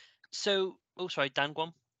 So, sorry, Dan, go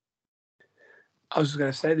on. I was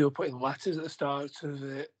going to say they were putting letters at the start of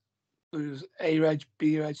it. It was A-Reg,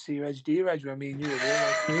 B-Reg, C-Reg, D-Reg. I mean, you were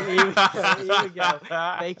there. Here we go.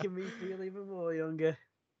 Making me feel even more younger.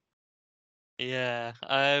 Yeah.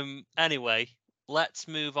 Anyway, let's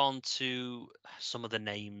move on to some of the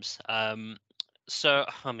names. So,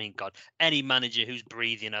 I mean, God, any manager who's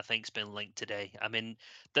breathing, I think, has been linked today. I mean,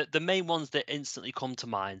 the main ones that instantly come to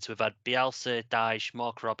mind. So we've had Bielsa, Dyche,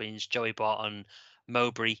 Mark Robbins, Joey Barton,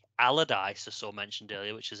 Mowbray, Allardyce, I saw mentioned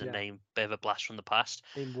earlier, which is a name, bit of a blast from the past.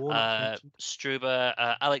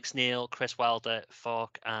 Struber, Alex Neil, Chris Wilder,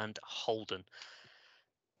 Falk, and Holden.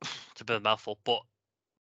 It's a bit of a mouthful, but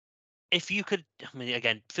if you could, I mean,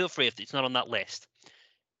 again, feel free if it's not on that list,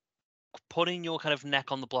 putting your kind of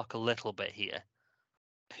neck on the block a little bit here,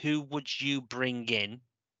 who would you bring in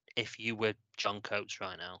if you were John Coates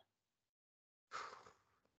right now?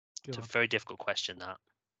 It's a very difficult question, that.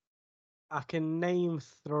 I can name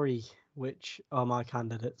 3, which are my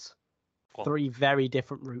candidates. 3 very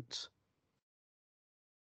different routes.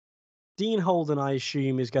 Dean Holden, I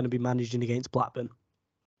assume, is going to be managing against Blackburn.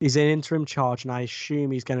 He's in interim charge, and I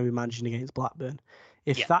assume he's going to be managing against Blackburn.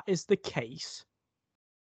 If that is the case,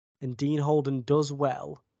 and Dean Holden does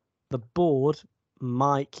well, the board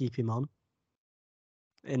might keep him on.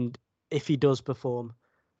 And if he does perform,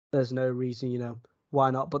 there's no reason, why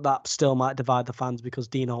not? But that still might divide the fans because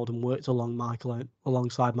Dean Holden worked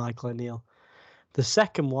alongside Michael O'Neill. The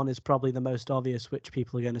second one is probably the most obvious, which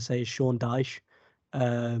people are going to say is Sean Dyche.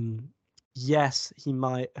 Yes, he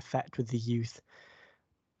might affect with the youth,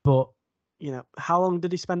 but how long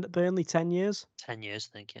did he spend at Burnley? 10 years? 10 years,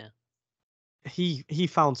 I think, yeah. he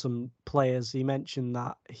found some players. He mentioned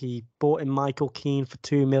that he bought in Michael Keane for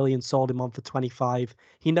 2 million, sold him on for 25.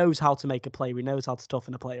 He knows how to make a player. He knows how to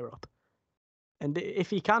toughen a player up. And if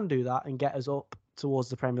he can do that and get us up towards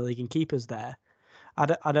the Premier League and keep us there,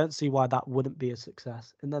 I don't see why that wouldn't be a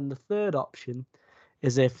success. And then the third option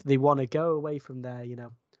is if they want to go away from their,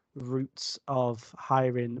 roots of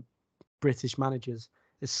hiring British managers,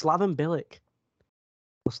 is Slaven Bilic.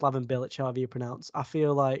 Or Slaven Bilic, however you pronounce. I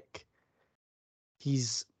feel like he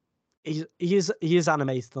is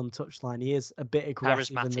animated on touchline. He is a bit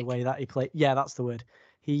aggressive in the way that he plays. Yeah, that's the word.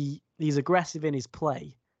 He's aggressive in his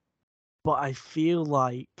play, but I feel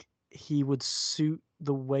like he would suit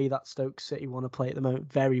the way that Stoke City want to play at the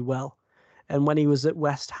moment very well. And when he was at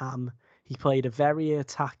West Ham, he played a very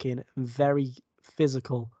attacking and very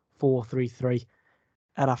physical 4-3-3.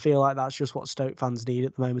 And I feel like that's just what Stoke fans need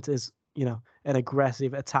at the moment is, an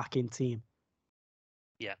aggressive attacking team.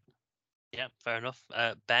 Yeah, fair enough.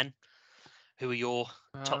 Ben, who are your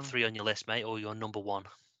top three on your list, mate, or your number one?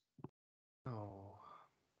 Oh,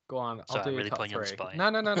 go on. Sorry, I'll do I'm really top putting you on the three. spot.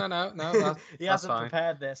 No. He hasn't fine.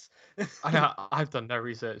 prepared this. I've done no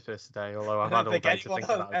research for this today, although I've had all day to think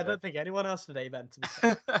about it. I don't think anyone else today, Ben.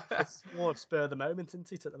 It's more spur of the moment,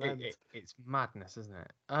 isn't it, at the moment? It's madness, isn't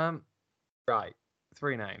it? Right,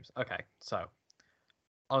 3 names. Okay, so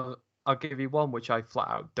I'll give you one which I flat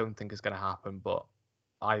out don't think is going to happen, but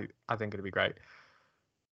I think it'll be great.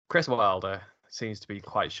 Chris Wilder seems to be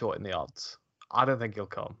quite short in the odds. I don't think he'll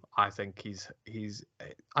come. I think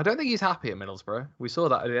I don't think he's happy at Middlesbrough. We saw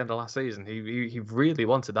that at the end of last season. He really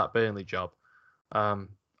wanted that Burnley job. I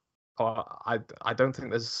don't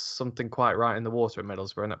think there's something quite right in the water at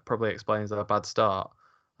Middlesbrough, and it probably explains their bad start.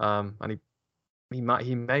 And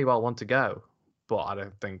he may well want to go, but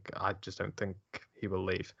I just don't think he will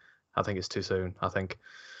leave. I think it's too soon. I think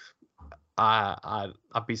I'd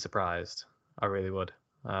be surprised. I really would.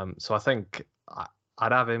 So I think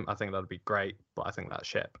I'd have him. I think that'd be great, but I think that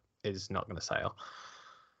ship is not going to sail.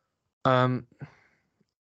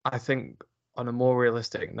 I think on a more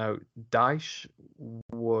realistic note, Dyche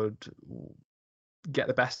would get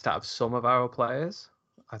the best out of some of our players.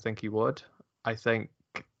 I think he would. I think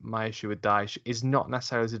my issue with Dyche is not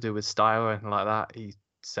necessarily to do with style or anything like that. He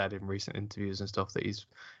said in recent interviews and stuff that he's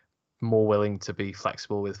more willing to be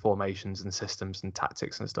flexible with formations and systems and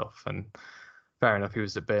tactics and stuff. And fair enough, he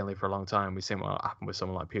was at Burnley for a long time. We've seen what happened with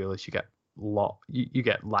someone like Pulis. You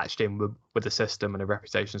get latched in with the system and a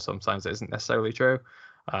reputation sometimes that isn't necessarily true.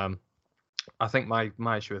 I think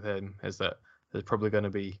my issue with him is that there's probably going to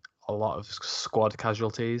be a lot of squad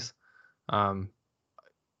casualties. I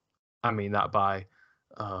mean that by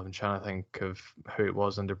I'm trying to think of who it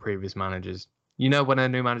was under previous managers. When a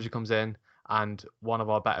new manager comes in and one of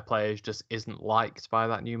our better players just isn't liked by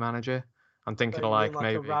that new manager. I'm thinking like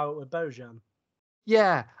maybe a route with Bojan.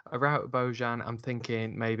 Yeah, a route with Bojan. I'm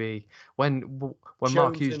thinking maybe when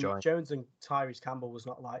Mark Hughes joined. Jones and Tyrese Campbell was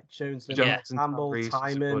not like Jones and Campbell,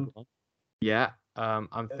 Timon. Yeah,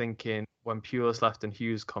 I'm thinking when Pulis left and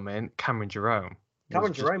Hughes come in, Cameron Jerome.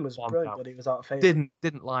 Cameron Jerome was brilliant, but he was out of favour.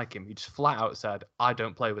 Didn't like him. He just flat out said, "I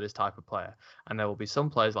don't play with this type of player." And there will be some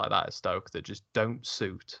players like that at Stoke that just don't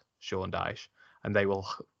suit Sean Dyche, and they will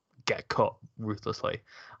get cut ruthlessly.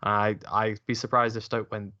 I'd be surprised if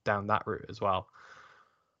Stoke went down that route as well.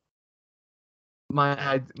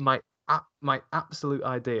 My absolute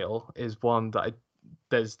ideal is one that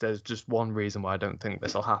there's just one reason why I don't think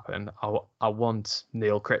this will happen. I want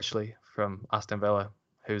Neil Critchley from Aston Villa,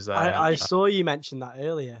 who's there. I saw you mention that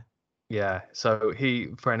earlier. Yeah, so he,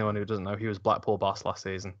 for anyone who doesn't know, he was Blackpool boss last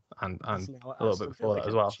season and a little bit before that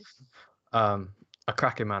as well. A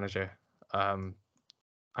cracking manager,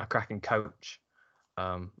 a cracking coach.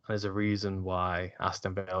 And there's a reason why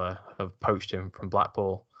Aston Villa have poached him from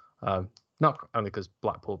Blackpool. Not only because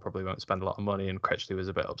Blackpool probably won't spend a lot of money and Critchley was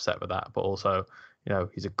a bit upset with that, but also,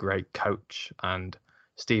 he's a great coach. And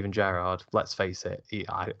Steven Gerrard, let's face it,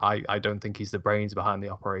 I don't think he's the brains behind the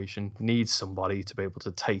operation. Needs somebody to be able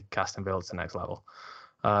to take Aston Villa to the next level.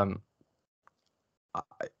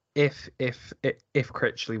 If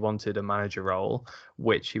Critchley wanted a manager role,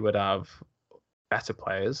 which he would have better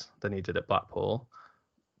players than he did at Blackpool,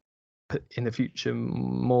 in the future,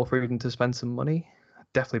 more freedom to spend some money,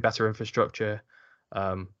 definitely better infrastructure,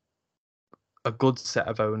 a good set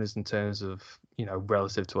of owners in terms of,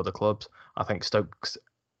 relative to other clubs. I think Stoke's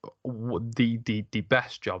the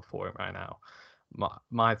best job for him right now.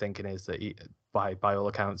 My thinking is that by all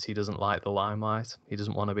accounts, he doesn't like the limelight. He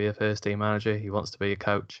doesn't want to be a first team manager. He wants to be a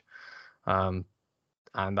coach. And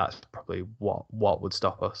that's probably what would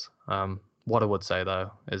stop us. What I would say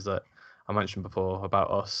though is that I mentioned before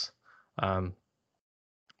about us.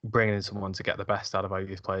 bringing in someone to get the best out of our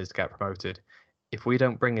youth players to get promoted. If we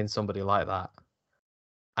don't bring in somebody like that,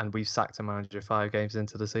 and we've sacked a manager 5 games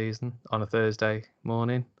into the season on a Thursday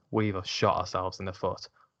morning, we've shot ourselves in the foot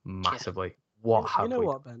massively. Yeah. What have we? You know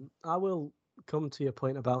what, Ben? I will come to your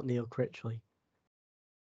point about Neil Critchley.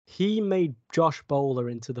 He made Josh Bowler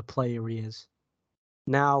into the player he is.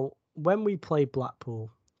 Now, when we played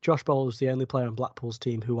Blackpool, Josh Bowler was the only player on Blackpool's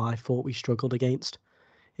team who I thought we struggled against.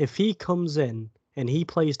 If he comes in and he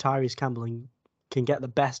plays Tyrese Campbell and can get the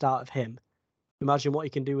best out of him, imagine what he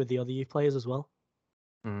can do with the other youth players as well.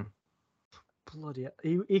 Bloody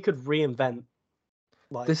hell. He could reinvent.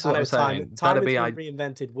 Like, this is what I'm saying. Time has been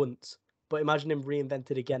reinvented once, but imagine him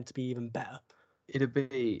reinvented again to be even better. It'd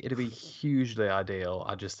be hugely ideal.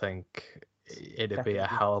 I just think it'd be a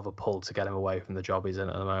hell of a pull to get him away from the job he's in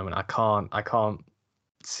at the moment. I can't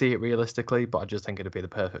see it realistically, but I just think it'd be the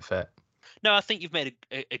perfect fit. No, I think you've made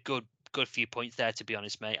a good few points there, to be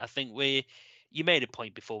honest, mate. I think you made a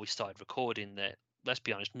point before we started recording that, let's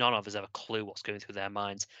be honest, none of us have a clue what's going through their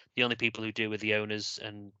minds. The only people who do are the owners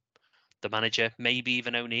and the manager. Maybe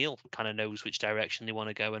even O'Neill kind of knows which direction they want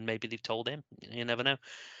to go, and maybe they've told him. You never know.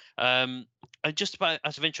 And just about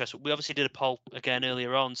out of interest, we obviously did a poll again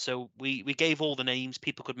earlier on, so we gave all the names.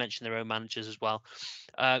 People could mention their own managers as well.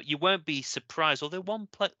 You won't be surprised, although one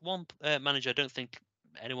manager I don't think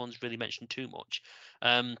anyone's really mentioned too much.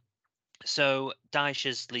 So Dyche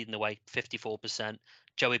is leading the way, 54%.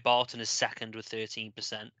 Joey Barton is second with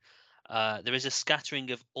 13%. There is a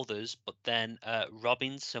scattering of others, but then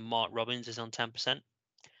Robbins, so Mark Robbins is on 10%.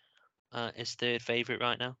 Is third favourite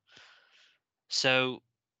right now. So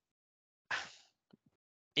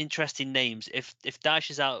interesting names. If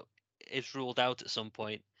Dyche is ruled out at some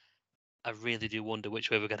point, I really do wonder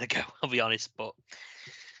which way we're going to go. I'll be honest, but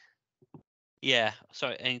yeah.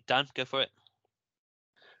 Sorry, Dan, go for it.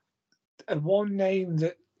 And one name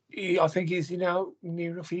that I think is near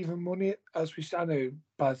enough even money as we stand. I know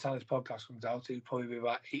by the time this podcast comes out, he'd probably be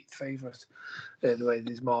about 8th favourite the way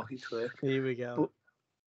these markets work. Here we go.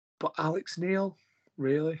 But Alex Neil,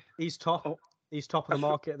 really? He's top. Oh, he's top of the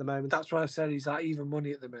market at the moment. That's why I said he's at even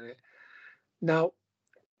money at the minute. Now,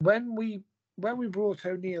 when we brought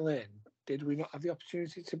O'Neill in, did we not have the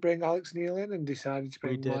opportunity to bring Alex Neil in and decided to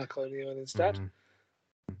bring Michael O'Neill in instead?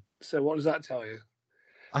 Mm-hmm. So what does that tell you?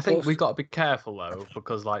 I think we've got to be careful though,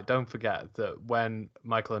 because don't forget that when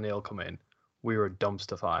Michael O'Neill come in, we were a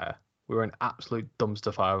dumpster fire. We were an absolute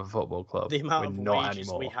dumpster fire of a football club. The amount of wages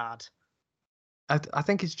we had. I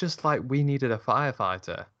think it's just we needed a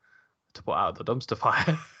firefighter to put out the dumpster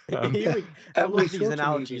fire. I love these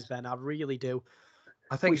analogies, Ben. I really do.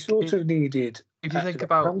 I think we sort of needed. If you think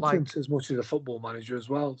about as much as a football manager as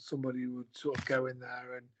well, somebody who would sort of go in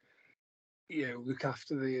there and look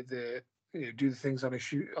after the do the things on a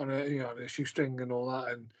shoestring and all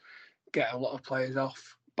that, and get a lot of players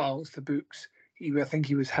off, balance the books. I think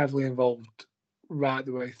he was heavily involved right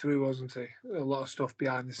the way through, wasn't he? A lot of stuff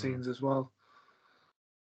behind the scenes as well.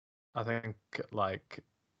 I think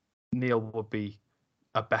Neil would be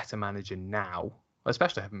a better manager now,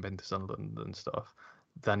 especially having been to Sunderland and stuff,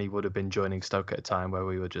 than he would have been joining Stoke at a time where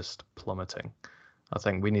we were just plummeting. I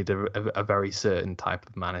think we need a very certain type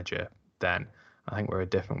of manager then. I think we're a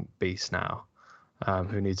different beast now,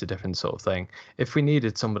 who needs a different sort of thing. If we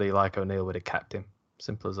needed somebody like O'Neill, we'd have kept him.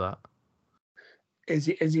 Simple as that. Is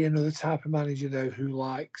he another type of manager though who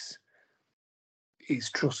likes his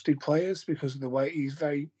trusted players because of the way he's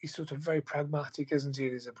sort of very pragmatic, isn't he,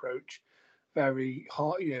 in his approach? Very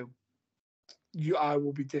hard, I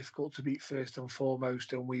will be difficult to beat first and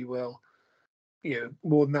foremost, and we will,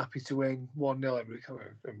 more than happy to win 1-0 every week. I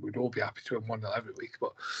mean, we'd all be happy to win 1-0 every week,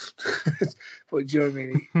 but but do you know what I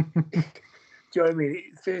mean? Do you know what I mean?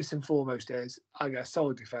 First and foremost is I get a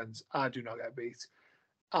solid defence. I do not get beat.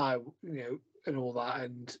 And all that,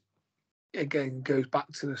 and again goes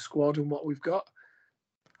back to the squad and what we've got.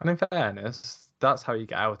 And in fairness, that's how you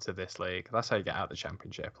get out of this league. That's how you get out of the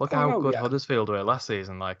Championship. Look how good Huddersfield were last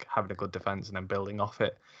season, having a good defence and then building off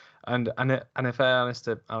it. And in fairness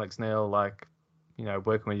to Alex Neil,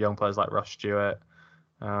 working with young players like Ross Stewart,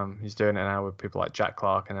 he's doing it now with people like Jack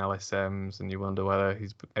Clark and Ellis Sims, and you wonder whether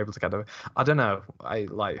he's able to get there. I don't know. I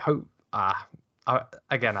hope.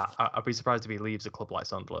 I'd be surprised if he leaves a club like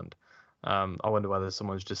Sunderland. I wonder whether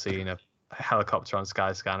someone's just seen a helicopter on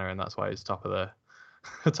Skyscanner and that's why he's top of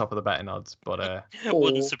the betting odds. But it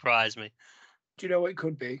wouldn't surprise me. Do you know what it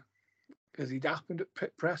could be? Because he'd happened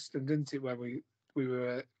at Preston, didn't it, when we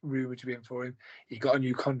were rumoured to be in for him? He got a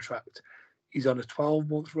new contract. He's on a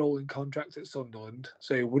 12-month rolling contract at Sunderland,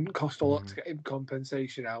 so it wouldn't cost a lot to get him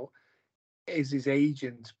compensation out. is his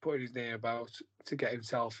agent putting his name about to get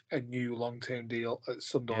himself a new long-term deal at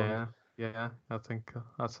Sunderland. Yeah, I think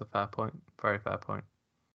that's a fair point. Very fair point.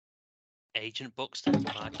 Agent Buxton,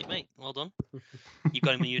 I like it, mate. Well done. You've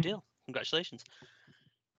got him a new deal. Congratulations.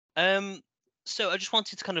 So I just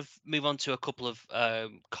wanted to kind of move on to a couple of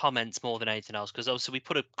comments more than anything else, because obviously we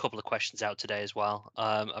put a couple of questions out today as well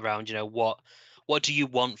around, what do you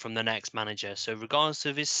want from the next manager? So regardless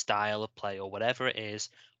of his style of play or whatever it is,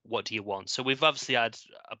 what do you want? So we've obviously had,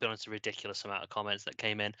 I'll be honest, a ridiculous amount of comments that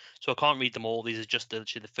came in. So I can't read them all. These are just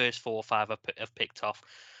literally the first 4 or 5 I've picked off.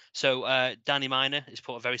 So Danny Miner has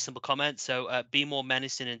put a very simple comment. So be more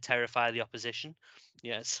menacing and terrify the opposition.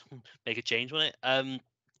 Yes, make a change, won't it?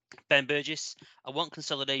 Ben Burgess, I want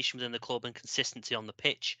consolidation within the club and consistency on the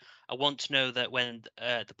pitch. I want to know that when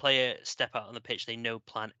the player step out on the pitch, they know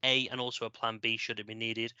plan A and also a plan B should it be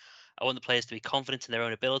needed. I want the players to be confident in their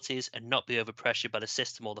own abilities and not be overpressured by the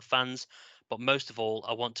system or the fans. But most of all,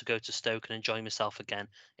 I want to go to Stoke and enjoy myself again.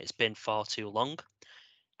 It's been far too long.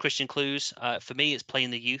 Christian Clues, for me, it's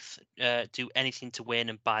playing the youth, do anything to win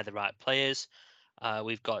and buy the right players.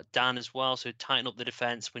 We've got Dan as well, so tighten up the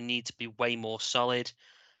defence. We need to be way more solid.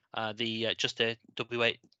 Just a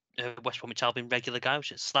West Bromwich Albion regular guy,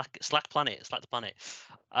 which is Slack the Planet.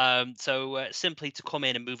 So simply to come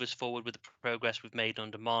in and move us forward with the progress we've made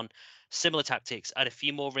under Mon. Similar tactics, add a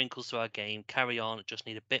few more wrinkles to our game, carry on, just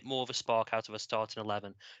need a bit more of a spark out of our starting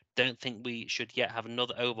 11. Don't think we should yet have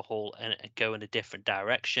another overhaul and go in a different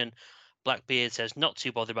direction. Blackbeard says not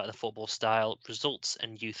too bothered about the football style. Results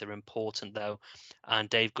and youth are important though. And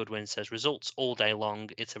Dave Goodwin says results all day long.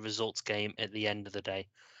 It's a results game at the end of the day.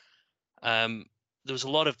 There was a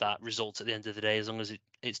lot of that results at the end of the day, as long as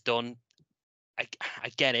it's done. I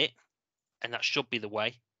get it, and that should be the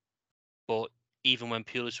way. But even when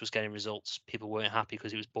Pulis was getting results, people weren't happy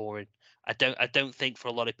because it was boring. I don't think for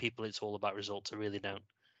a lot of people it's all about results. I really don't.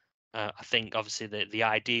 I think obviously the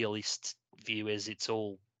idealist view is it's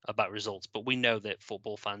all about results, but we know that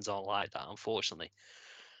football fans aren't like that, unfortunately.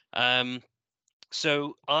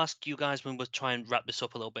 So I'll ask you guys when we'll try and wrap this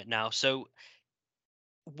up a little bit now. So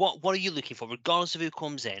what are you looking for, regardless of who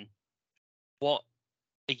comes in? What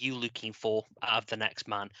are you looking for out of the next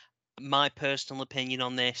man? My personal opinion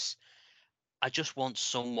on this, I just want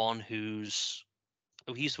someone who's,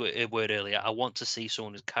 we used a word earlier, I want to see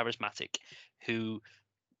someone who's charismatic, who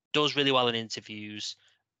does really well in interviews,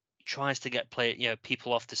 tries to get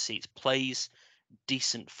people off the seats, plays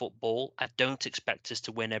decent football. I don't expect us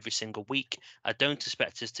to win every single week. I don't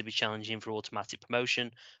expect us to be challenging for automatic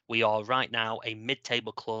promotion. We are right now a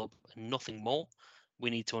mid-table club and nothing more. We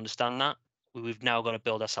need to understand that. We've now got to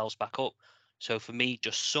build ourselves back up. So for me,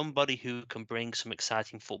 just somebody who can bring some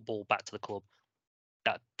exciting football back to the club.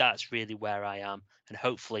 That's really where I am, and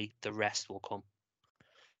hopefully the rest will come.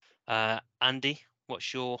 Andy,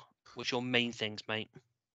 what's your main things, mate?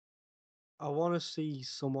 I want to see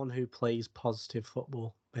someone who plays positive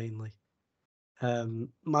football, mainly.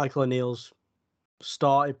 Michael O'Neill's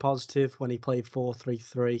started positive when he played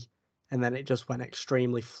 4-3-3, and then it just went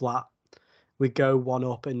extremely flat. We go 1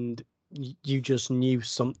 up, and you just knew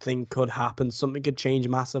something could happen. Something could change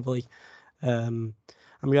massively. I'm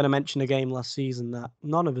going to mention a game last season that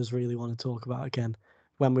none of us really want to talk about again,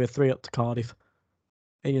 when we were 3 up to Cardiff.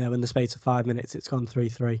 And, in the space of 5 minutes, it's gone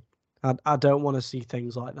 3-3. I don't want to see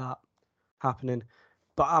things like that happening,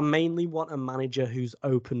 but I mainly want a manager who's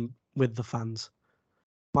open with the fans.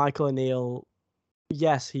 Michael O'Neill,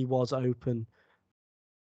 yes, he was open,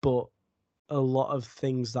 but a lot of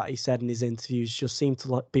things that he said in his interviews just seem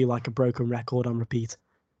to be like a broken record on repeat.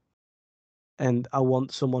 And I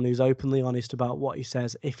want someone who's openly honest about what he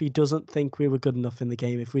says. If he doesn't think we were good enough in the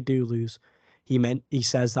game, if we do lose, he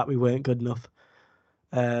says that we weren't good enough.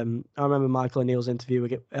 I remember Michael O'Neill's interview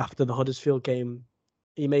after the Huddersfield game.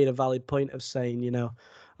 He made a valid point of saying,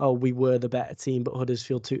 we were the better team, but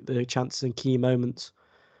Huddersfield took the chances and key moments.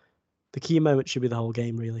 The key moment should be the whole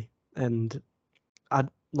game, really. And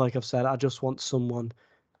like I've said, I just want someone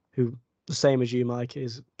who, the same as you, Mike,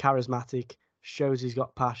 is charismatic, shows he's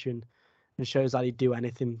got passion, and shows that he'd do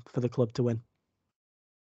anything for the club to win.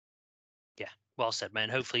 Yeah, well said, man.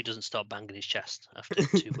 Hopefully he doesn't start banging his chest after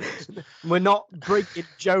 2 weeks. We're not breaking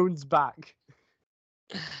Jones back.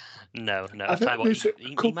 No. I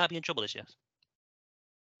think he might be in trouble this year.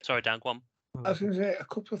 Sorry, Dan, go on. I was going to say a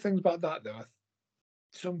couple of things about that, though.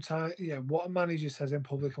 Sometimes, what a manager says in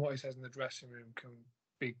public and what he says in the dressing room can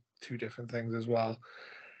be 2 different things as well.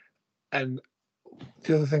 And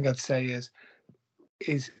the other thing I'd say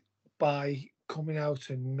is by coming out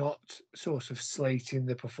and not sort of slating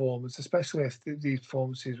the performance, especially if these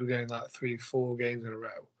performances were going like 3-4 games in a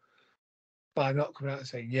row, by not coming out and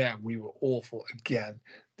saying, yeah, we were awful again.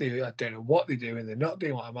 I don't know what they're doing. They're not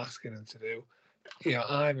doing what I'm asking them to do.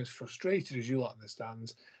 I'm as frustrated as you lot in the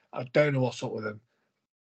stands. I don't know what's up with them.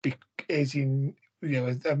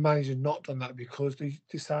 A manager not done that because the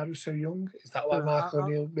side was so young? Is that why Mark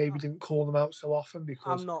O'Neill maybe didn't call them out so often?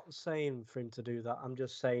 Because I'm not saying for him to do that. I'm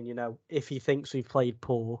just saying, if he thinks we've played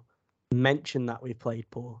poor, mention that we've played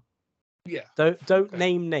poor. Yeah. Don't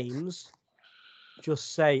name names.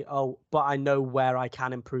 Just say, but I know where I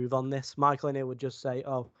can improve on this. Michael O'Neill would just say,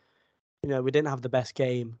 we didn't have the best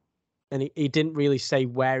game. And he didn't really say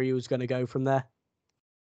where he was going to go from there.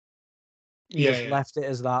 He just left it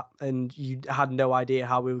as that. And you had no idea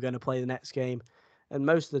how we were going to play the next game. And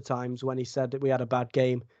most of the times when he said that we had a bad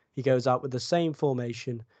game, he goes out with the same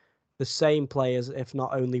formation, the same players, if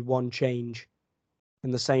not only one change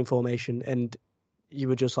in the same formation. And you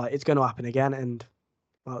were just like, it's going to happen again. And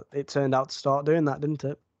well, it turned out to start doing that, didn't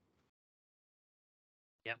it?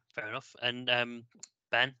 Yeah, fair enough. And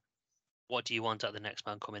Ben, what do you want out of the next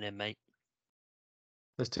man coming in, mate?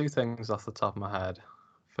 There's two things off the top of my head.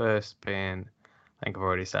 First being, I think I've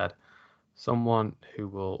already said, someone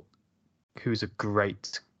who's a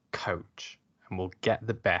great coach and will get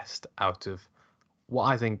the best out of what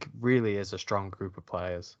I think really is a strong group of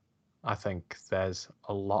players. I think there's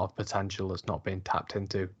a lot of potential that's not being tapped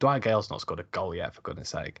into. Dwight Gale's not scored a goal yet, for goodness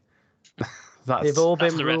sake. They've all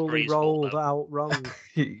been the rolled fault, out wrong.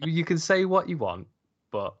 You can say what you want,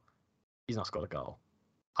 but he's not scored a goal.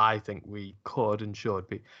 I think we could and should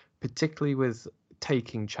be, particularly with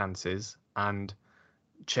taking chances and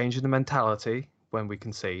changing the mentality when we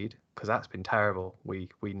concede, because that's been terrible. We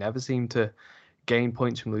never seem to gain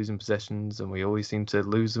points from losing possessions, and we always seem to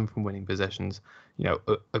lose them from winning possessions.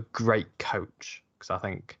 A great coach, because I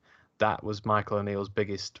think that was Michael O'Neill's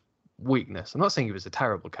biggest weakness. I'm not saying he was a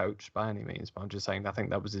terrible coach by any means, but I'm just saying I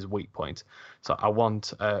think that was his weak point. So I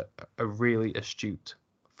want a really astute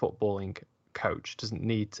footballing coach. Doesn't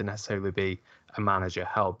need to necessarily be a manager.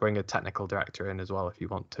 Hell, bring a technical director in as well if you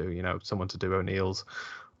want to, someone to do O'Neill's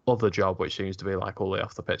other job, which seems to be like all the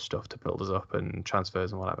off the pitch stuff to build us up and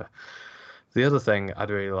transfers and whatever. The other thing I'd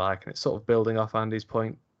really like, and it's sort of building off Andy's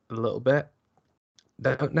point a little bit,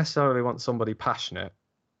 they don't necessarily want somebody passionate,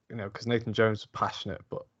 because Nathan Jones was passionate,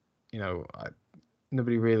 but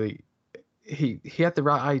nobody really. He had the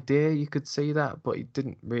right idea, you could see that, but he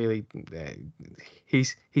didn't really.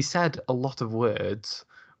 He said a lot of words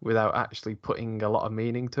without actually putting a lot of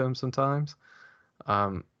meaning to them sometimes.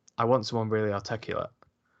 I want someone really articulate.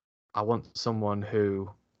 I want someone who,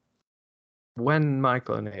 when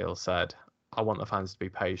Michael O'Neill said, I want the fans to be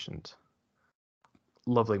patient.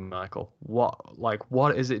 Lovely, Michael. What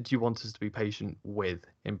is it do you want us to be patient with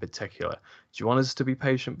in particular? Do you want us to be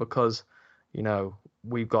patient because,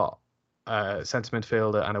 we've got a centre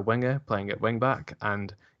midfielder and a winger playing at wing back,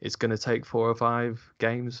 and it's going to take 4 or 5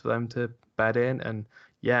 games for them to bed in, and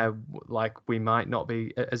we might not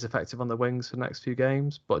be as effective on the wings for the next few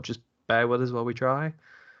games, but just bear with us while we try.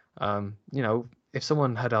 If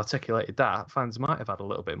someone had articulated that, fans might have had a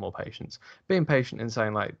little bit more patience. Being patient and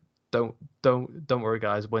saying don't worry,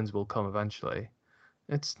 guys, wins will come eventually.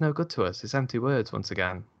 It's no good to us. It's empty words once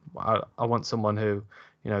again. I want someone who,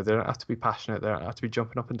 they don't have to be passionate. They don't have to be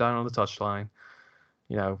jumping up and down on the touchline.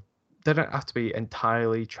 They don't have to be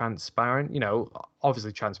entirely transparent.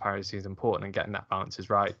 Obviously transparency is important and getting that balance is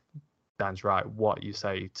right. Dan's right. What you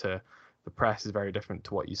say to the press is very different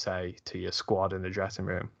to what you say to your squad in the dressing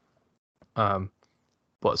room.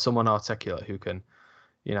 But someone articulate who can,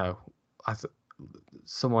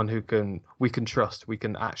 someone who we can trust, we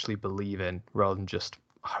can actually believe in, rather than just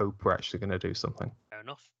hope we're actually going to do something. Fair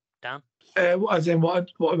enough. Dan? As in,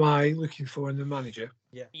 what am I looking for in the manager?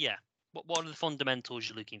 Yeah. What are the fundamentals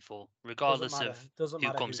you're looking for, regardless of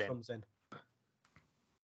who comes in?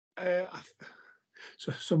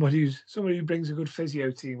 So somebody who brings a good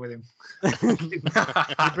physio team with him. He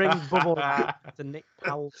brings bubble to Nick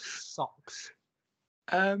Powell's socks.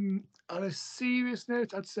 On a serious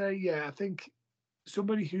note, I'd say, I think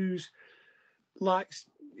somebody who's likes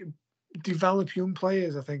develop young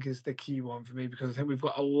players, I think, is the key one for me, because I think we've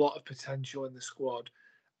got a lot of potential in the squad.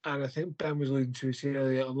 And I think Ben was alluding to it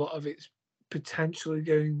earlier, a lot of it's potentially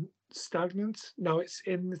going stagnant. Now it's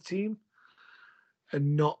in the team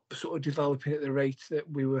and not sort of developing at the rate that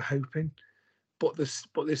we were hoping. But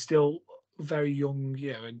they're still very young,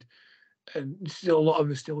 and still a lot of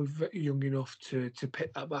them are still young enough to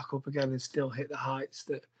pick that back up again and still hit the heights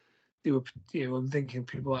that they were. I'm thinking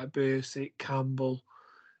people like Bursic, Campbell,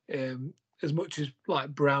 as much as like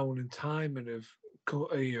Brown and Timon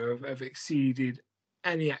have exceeded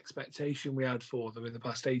any expectation we had for them in the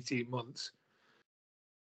past 18 months.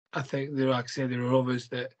 I think like I say, there are others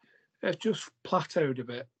that have just plateaued a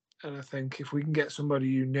bit. And I think if we can get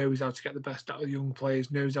somebody who knows how to get the best out of young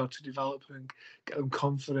players, knows how to develop them, get them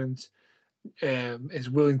confident, is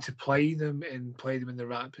willing to play them in the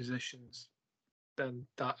right positions, then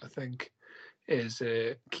that I think is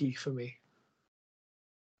key for me.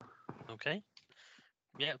 Okay.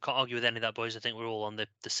 Yeah, can't argue with any of that, boys. I think we're all on the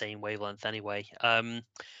same wavelength anyway.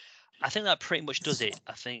 I think that pretty much does it.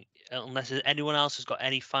 I think, unless anyone else has got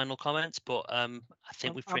any final comments, but I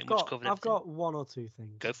think we've pretty much covered everything. I've got one or two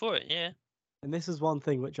things. Go for it, yeah. And this is one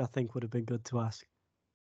thing which I think would have been good to ask.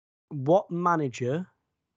 What manager,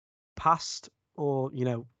 past or,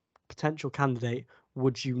 potential candidate,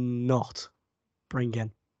 would you not bring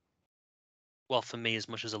in? Well, for me, as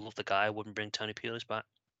much as I love the guy, I wouldn't bring Tony Pulis back.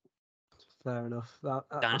 Fair enough.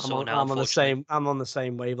 Dinosaur now, I'm on the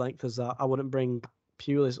same wavelength as that. I wouldn't bring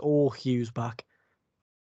Pulis or Hughes back,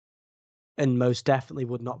 and most definitely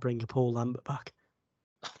would not bring Paul Lambert back.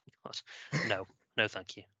 No,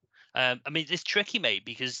 thank you. I mean, it's tricky, mate,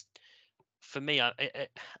 because for me, I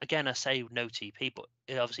say no TP, but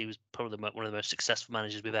obviously he was probably one of the most successful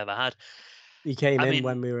managers we've ever had. He came in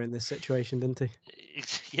when we were in this situation, didn't he?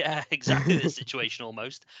 Yeah, exactly this situation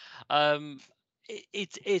almost.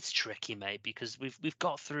 It's tricky, mate, because we've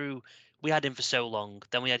got through. We had him for so long,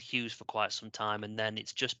 then we had Hughes for quite some time, and then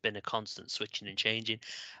it's just been a constant switching and changing.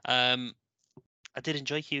 I did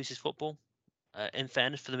enjoy Hughes' football, in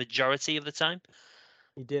fairness, for the majority of the time.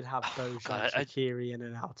 He did have Bojan, Shaqiri, and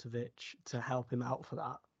Arnautovic to help him out for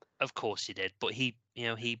that. Of course he did, but he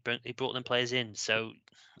brought them players in, so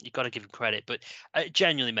you got to give him credit. But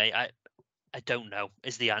genuinely, mate, I don't know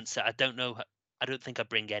is the answer. I don't know. I don't think I'd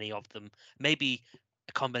bring any of them. Maybe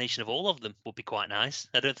a combination of all of them would be quite nice.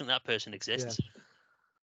 I don't think that person exists.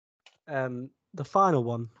 Yeah. The final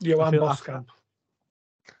one. Johan Boskamp.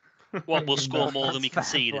 What will score more than we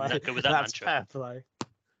concede, and go with that mantra. Fair play.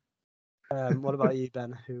 What about you,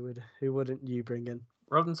 Ben? Who wouldn't you bring in?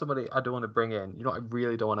 Rather than somebody I don't want to bring in, I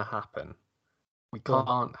really don't want to happen. We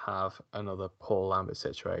can't have another Paul Lambert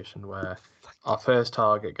situation where our first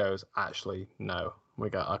target goes, actually, no. We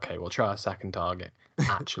go, okay, we'll try our second target.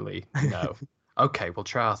 Actually, no. Okay, we'll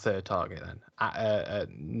try our third target then.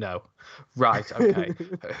 No. Right, okay.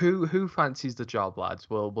 Who fancies the job, lads?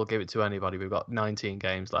 We'll give it to anybody. We've got 19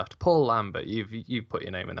 games left. Paul Lambert, you've put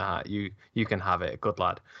your name in the hat. You can have it. Good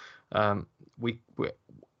lad.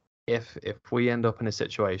 If we end up in a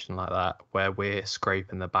situation like that where we're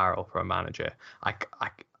scraping the barrel for a manager, I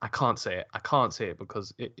can't say it. I can't say it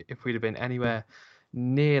because if we'd have been anywhere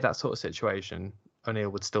near that sort of situation,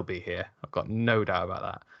 O'Neill would still be here. I've got no doubt about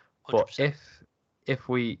that. 100%. But if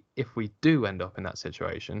we do end up in that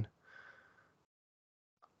situation,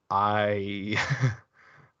 I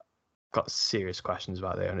got serious questions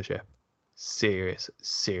about the ownership. Serious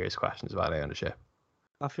questions about the ownership.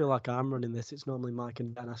 I feel like I'm running this. It's normally Mike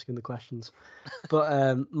and Ben asking the questions.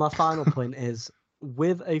 But my final point is,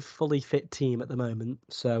 with a fully fit team at the moment,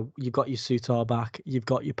 so you've got your Sutar back, you've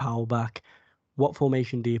got your Powell back, what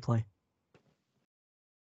formation do you play?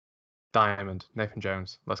 Diamond, Nathan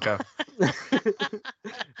Jones. Let's go.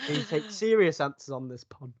 You take serious answers on this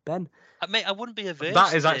pod, Ben. Mate, I wouldn't be averse.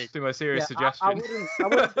 That is actually my serious suggestion. I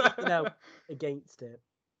wouldn't be, against it.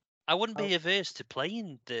 I wouldn't be averse to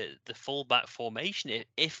playing the fullback formation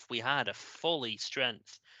if we had a fully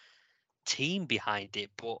strength team behind it,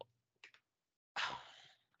 but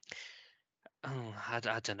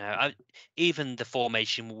I don't know. Even the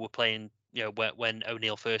formation we were playing, when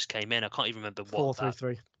O'Neill first came in, I can't even remember what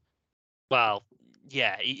 4-3-3. Well,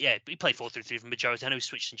 yeah, he played 4-3-3 for the majority. I know he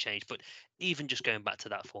switched and changed, but even just going back to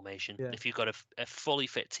that formation, if you've got a fully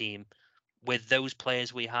fit team with those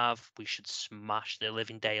players we have, we should smash the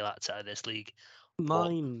living daylights out of this league.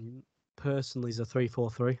 Mine personally is a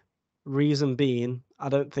 3-4-3. Reason being, I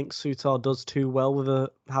don't think Sutar does too well with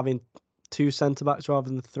having two centre backs rather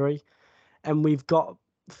than three, and we've got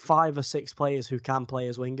 5 or 6 players who can play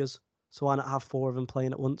as wingers. So why not have 4 of them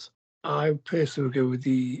playing at once? I personally would go with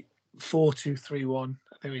the 4-2-3-1.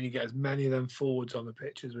 I think we need to get as many of them forwards on the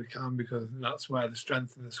pitch as we can, because that's where the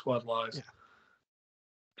strength of the squad lies. Yeah.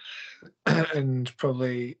 And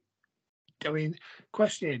probably,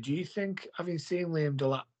 question here, do you think, having seen Liam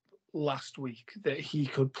Delap last week, that he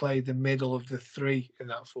could play the middle of the 3 in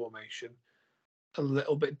that formation a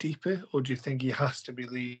little bit deeper, or do you think he has to be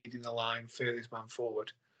leading the line, furthest man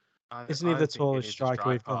forward? Isn't he the tallest striker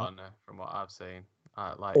we've got? From what I've seen.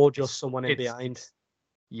 Or just someone in behind.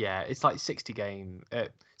 Yeah, it's like 60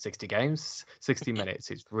 minutes.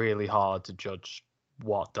 It's really hard to judge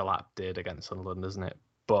what Delap did against Sunderland, isn't it?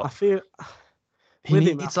 But I feel He With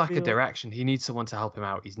him, needs I like a feel- direction. He needs someone to help him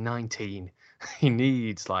out. He's 19. He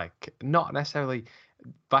needs like not necessarily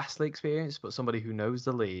vastly experienced, but somebody who knows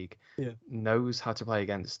the league, knows how to play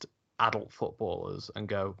against adult footballers, and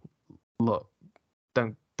go, look,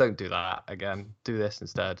 don't do that again. Do this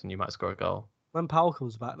instead, and you might score a goal. When Powell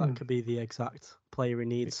comes back, that could be the exact player he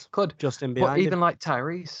needs. Could just in but behind even him. like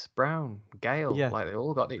Tyrese, Brown, Gale, Yeah. like they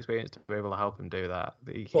all got the experience to be able to help him do that.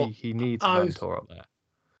 But He needs a mentor up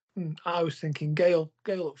there. I was thinking Gale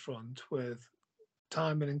up front with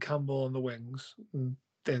Timon and Campbell on the wings,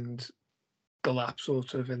 and Delap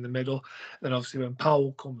sort of in the middle. Then obviously when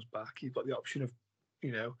Powell comes back, you've got the option of,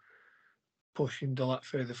 pushing Delap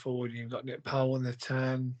further forward. You've got Nick Powell in the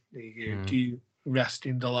 10. Do you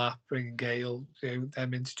resting Delap, bringing Gale,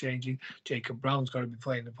 them interchanging? Jacob Brown's got to be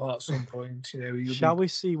playing the part at some point. Shall we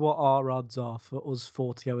see what our odds are for us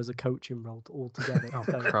 40 hours of coaching role altogether? Oh,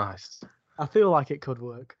 Christ. I feel like it could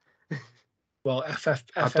work. Well, I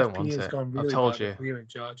don't want FFP has it. gone really I've told bad you. if you're in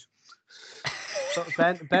charge. So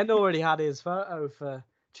Ben already had his photo for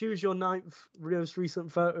choose your 9th most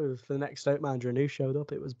recent photo for the next Stoke manager, and who showed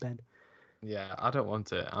up? It was Ben. Yeah, I don't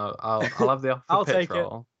want it. I'll have the off the I'll pitch take it.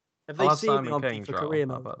 role. If I'll they have see me Simon on King's FIFA role. career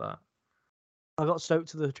How mode, about that? I got Stoke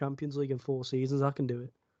to the Champions League in 4 seasons. I can do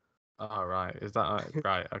it. Oh, right. Is that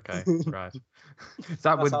right? Okay. Right. Is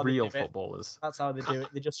that with how they real do it. footballers? That's how they do it.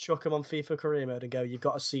 They just chuck them on FIFA career mode and go, "You've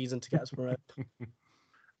got a season to get us promoted."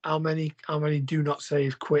 How many do not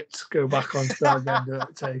save quits go back on Star Bender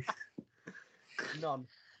take? None.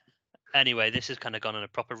 Anyway, this has kind of gone in a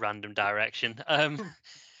proper random direction.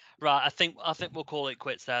 Right, I think we'll call it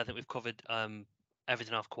quits there. I think we've covered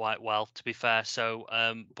everything off quite well, to be fair. So,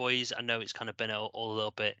 boys, I know it's kind of been all a little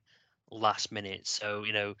bit last minute. So,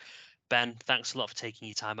 Ben, thanks a lot for taking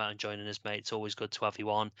your time out and joining us, mate. It's always good to have you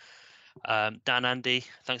on. Dan, Andy,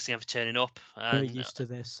 thanks again for turning up. We're used to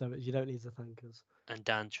this, so you don't need to thank us. And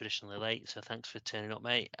Dan, traditionally late, so thanks for turning up,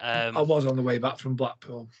 mate. I was on the way back from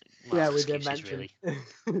Blackpool. Yeah, we did excuses, mention.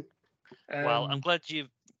 Really. Well, I'm glad you've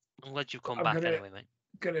come back anyway, mate.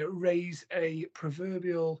 Gonna raise a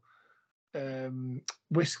proverbial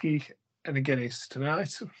whiskey and a Guinness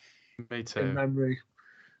tonight. Me too. In memory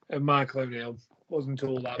of Michael O'Neill. Wasn't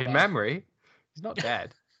all that In bad. memory? He's not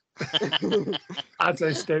dead. I'd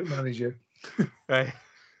say Stoke manager. Right.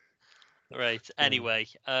 Right. Anyway,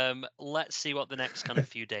 let's see what the next kind of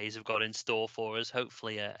few days have got in store for us.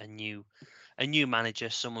 Hopefully, a new manager,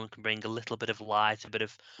 someone can bring a little bit of light, a bit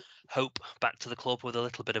of hope back to the club with a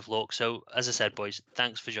little bit of luck. So, as I said, boys,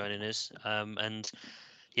 thanks for joining us. And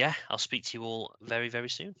yeah, I'll speak to you all very, very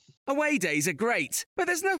soon. Away days are great, but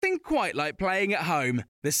there's nothing quite like playing at home.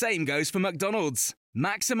 The same goes for McDonald's.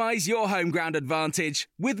 Maximise your home ground advantage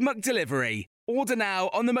with McDelivery. Order now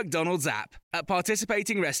on the McDonald's app. At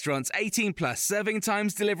participating restaurants, 18 plus serving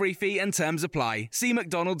times, delivery fee and terms apply. See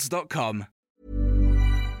mcdonalds.com.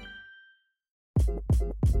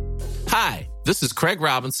 Hi, this is Craig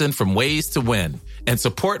Robinson from Ways to Win, and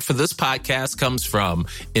support for this podcast comes from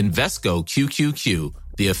Invesco QQQ,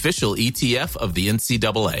 the official ETF of the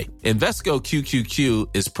NCAA. Invesco QQQ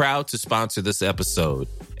is proud to sponsor this episode,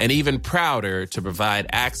 and even prouder to provide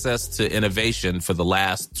access to innovation for the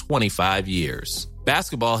last 25 years.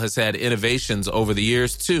 Basketball has had innovations over the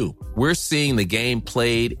years, too. We're seeing the game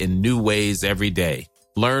played in new ways every day.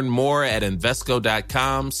 Learn more at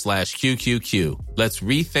Invesco.com/QQQ. Let's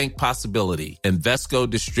rethink possibility. Invesco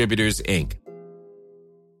Distributors, Inc.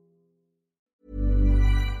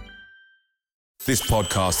 This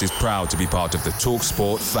podcast is proud to be part of the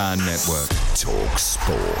TalkSport Fan Network.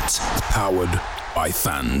 TalkSport. Powered by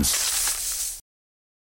fans.